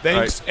 guys.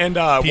 Thanks, and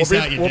Peace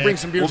out, you we'll bring dick.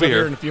 some beers We'll be over here.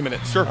 here in a few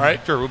minutes. Sure. All right.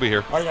 Sure. We'll be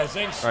here. All right, guys.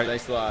 Thanks. All right.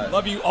 Thanks a lot.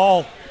 Love you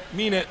all.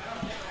 Mean it.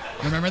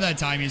 Remember that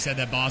time you said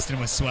that Boston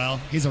was swell?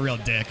 He's a real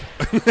dick.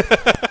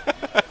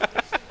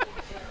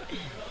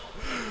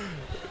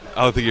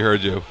 I don't think he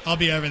heard you, I'll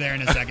be over there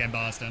in a second,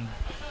 Boston.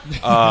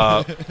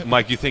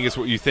 Mike. You think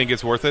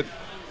it's worth it?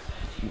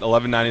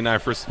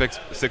 $11.99 for a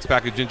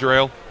 6-pack of ginger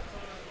ale.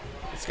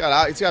 It's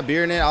got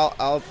beer in it.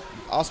 I'll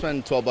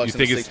spend $12 You on a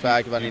think it's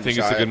 6-pack if I need you to think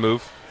try it's a good it.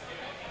 move?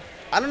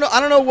 I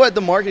don't know what the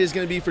market is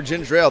going to be for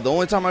ginger ale. The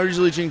only time I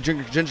usually drink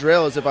ginger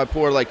ale is if I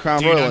pour like Crown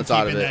Dude, Royal I'm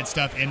inside keeping of it. that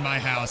stuff in my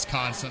house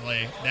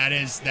constantly. That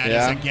is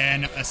Yeah?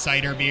 again a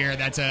cider beer.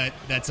 That's a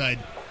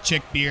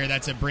chick beer.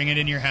 That's a bring it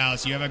in your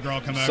house. You have a girl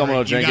come Someone over.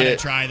 will drink You gotta it.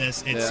 try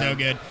this. It's Yeah. so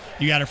good.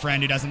 You got a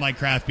friend who doesn't like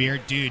craft beer,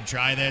 dude.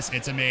 Try this.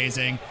 It's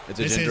amazing. It's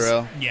a This ginger is-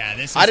 ale? Yeah,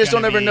 this. Is I just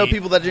gonna don't ever know be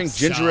people that drink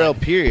ginger solid. ale.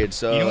 Period.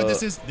 So You know what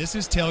this is? This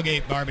is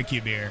tailgate barbecue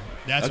beer.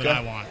 That's Okay. what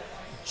I want.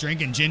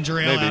 Drinking ginger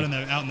ale Maybe.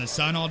 out in the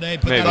sun all day.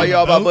 Put Maybe. that I thought on you the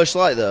all about boat. Bush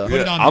Light though. Put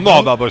it on the I'm all boat.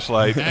 about Bush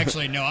Light.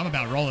 Actually, no, I'm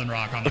about Rolling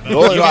Rock on the boat.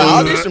 Rolling You Rock. get-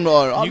 I'll do some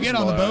Rolling Rock. You get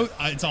on the boat,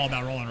 it's all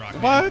about Rolling Rock.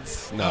 man.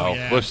 What? No, Oh,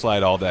 yeah. Bush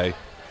Light all day.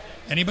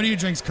 Anybody who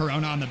drinks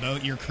Corona on the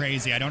boat, you're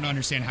crazy. I don't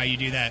understand how you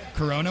do that.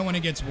 Corona, when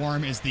it gets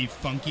warm, is the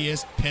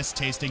funkiest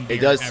piss-tasting beer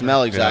It does ever.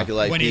 smell exactly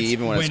Yeah. like when pee, it's,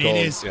 even when it's when cold.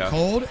 it is Yeah.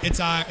 cold, it's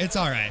all right. It's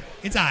all right.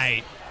 It's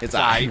aight. It's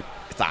aight.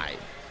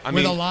 I With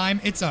mean, a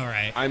lime, it's all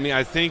right. I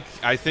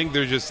think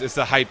they're just it's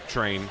the hype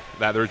train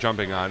that they're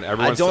jumping on. I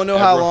Everyone's, don't know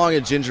how long a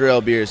ginger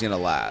ale beer is gonna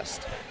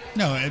last.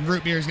 No, and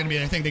root beer is going to be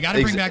their thing. They got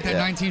to bring back that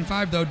yeah.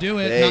 19.5, though. Do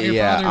it. Hey, Not your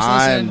yeah, father's.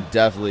 I'm Listen.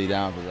 definitely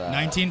down for that.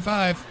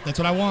 19.5. That's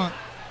what I want.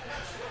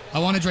 I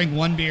want to drink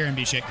one beer and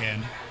be shit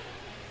canned.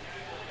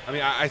 I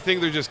mean, I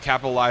think they're just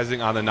capitalizing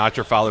on the Not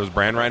Your Father's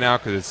brand right now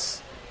because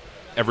it's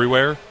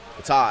everywhere.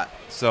 It's hot.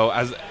 So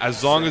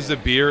as long as the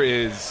beer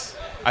is,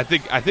 I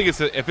think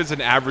if it's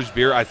an average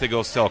beer, I think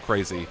it'll sell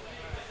crazy.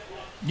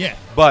 Yeah.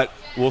 But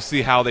we'll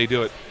see how they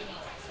do it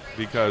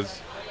because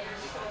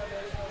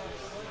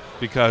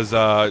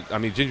I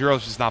mean ginger ale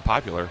is just not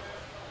popular.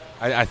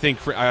 I think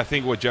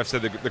what Jeff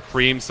said, the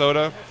cream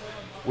soda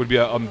would be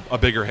a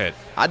bigger hit.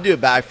 I'd do a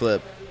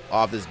backflip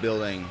off this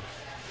building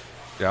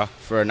Yeah,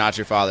 for Not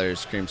Your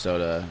Father's cream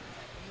soda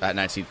at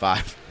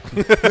 19.5.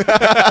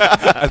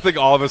 I think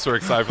all of us are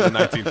excited for the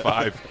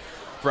 19.5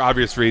 for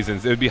obvious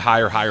reasons. It would be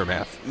higher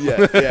math.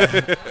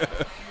 Yeah.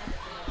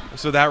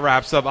 So that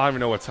wraps up. I don't even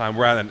know what time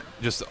we're at.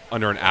 Just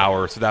under an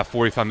hour. So that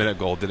 45-minute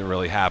goal didn't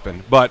really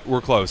happen, but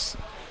we're close.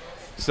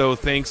 So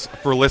thanks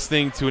for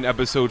listening to an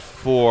episode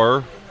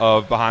 4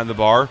 of Behind the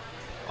Bar.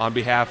 On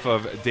behalf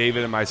of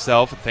David and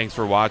myself, thanks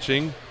for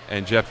watching.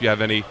 And Jeff, you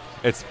have any?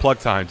 It's plug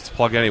time. Just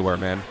plug anywhere,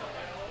 man.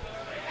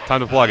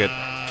 Time to plug it.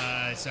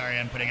 Sorry,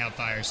 I'm putting out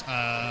fires.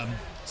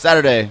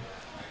 Saturday,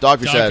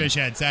 Dogfish Head. Dogfish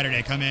Head,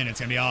 Saturday. Come in. It's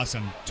going to be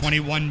awesome.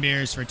 21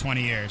 beers for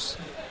 20 years.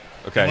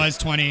 Okay. It was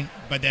 20,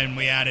 but then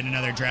we added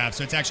another draft.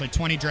 So it's actually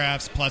 20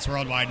 drafts plus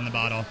worldwide in the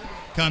bottle.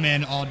 Come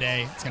in all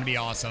day. It's going to be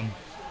awesome.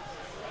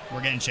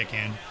 We're getting shit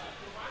canned.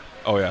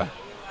 Oh yeah,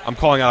 I'm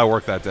calling out of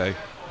work that day.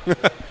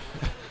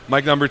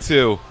 Mike number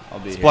 2. I'll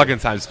be It's here. plug-in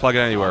time. Just plug it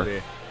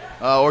anywhere.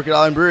 Orchid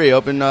Island Brewery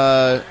open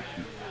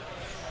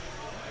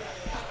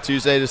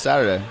Tuesday to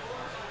Saturday.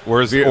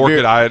 Where's Beer- Orchid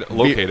beer- Island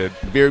located?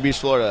 Vero Beach,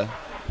 Florida,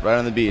 right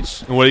on the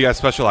beach. And what do you guys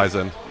specialize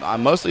in?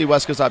 Mostly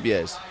West Coast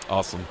IPAs.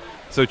 Awesome.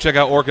 So check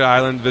out Orchid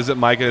Island. Visit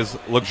Micah's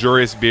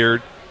luxurious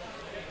beard.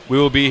 We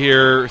will be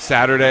here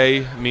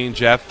Saturday. Me and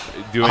Jeff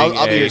doing.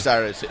 I'll be here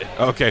Saturday too.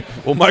 Okay.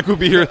 Well, Mike will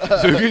be here.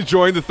 So if you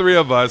join the 3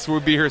 of us, we'll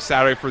be here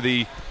Saturday for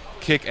the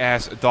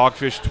Kick-Ass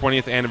Dogfish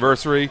 20th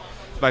anniversary.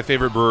 It's my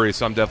favorite brewery,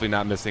 so I'm definitely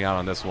not missing out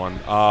on this one.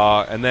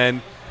 And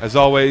then, as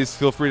always,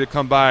 feel free to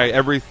come by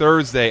every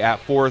Thursday at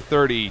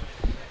 4:30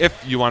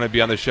 if you want to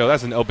be on the show.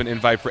 That's an open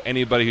invite for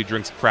anybody who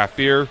drinks craft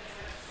beer.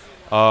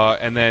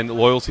 And then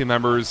loyalty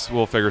members,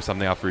 we'll figure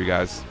something out for you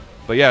guys.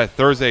 But yeah,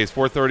 Thursdays,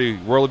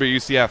 4:30, World of Beer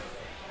UCF.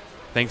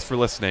 Thanks for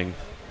listening.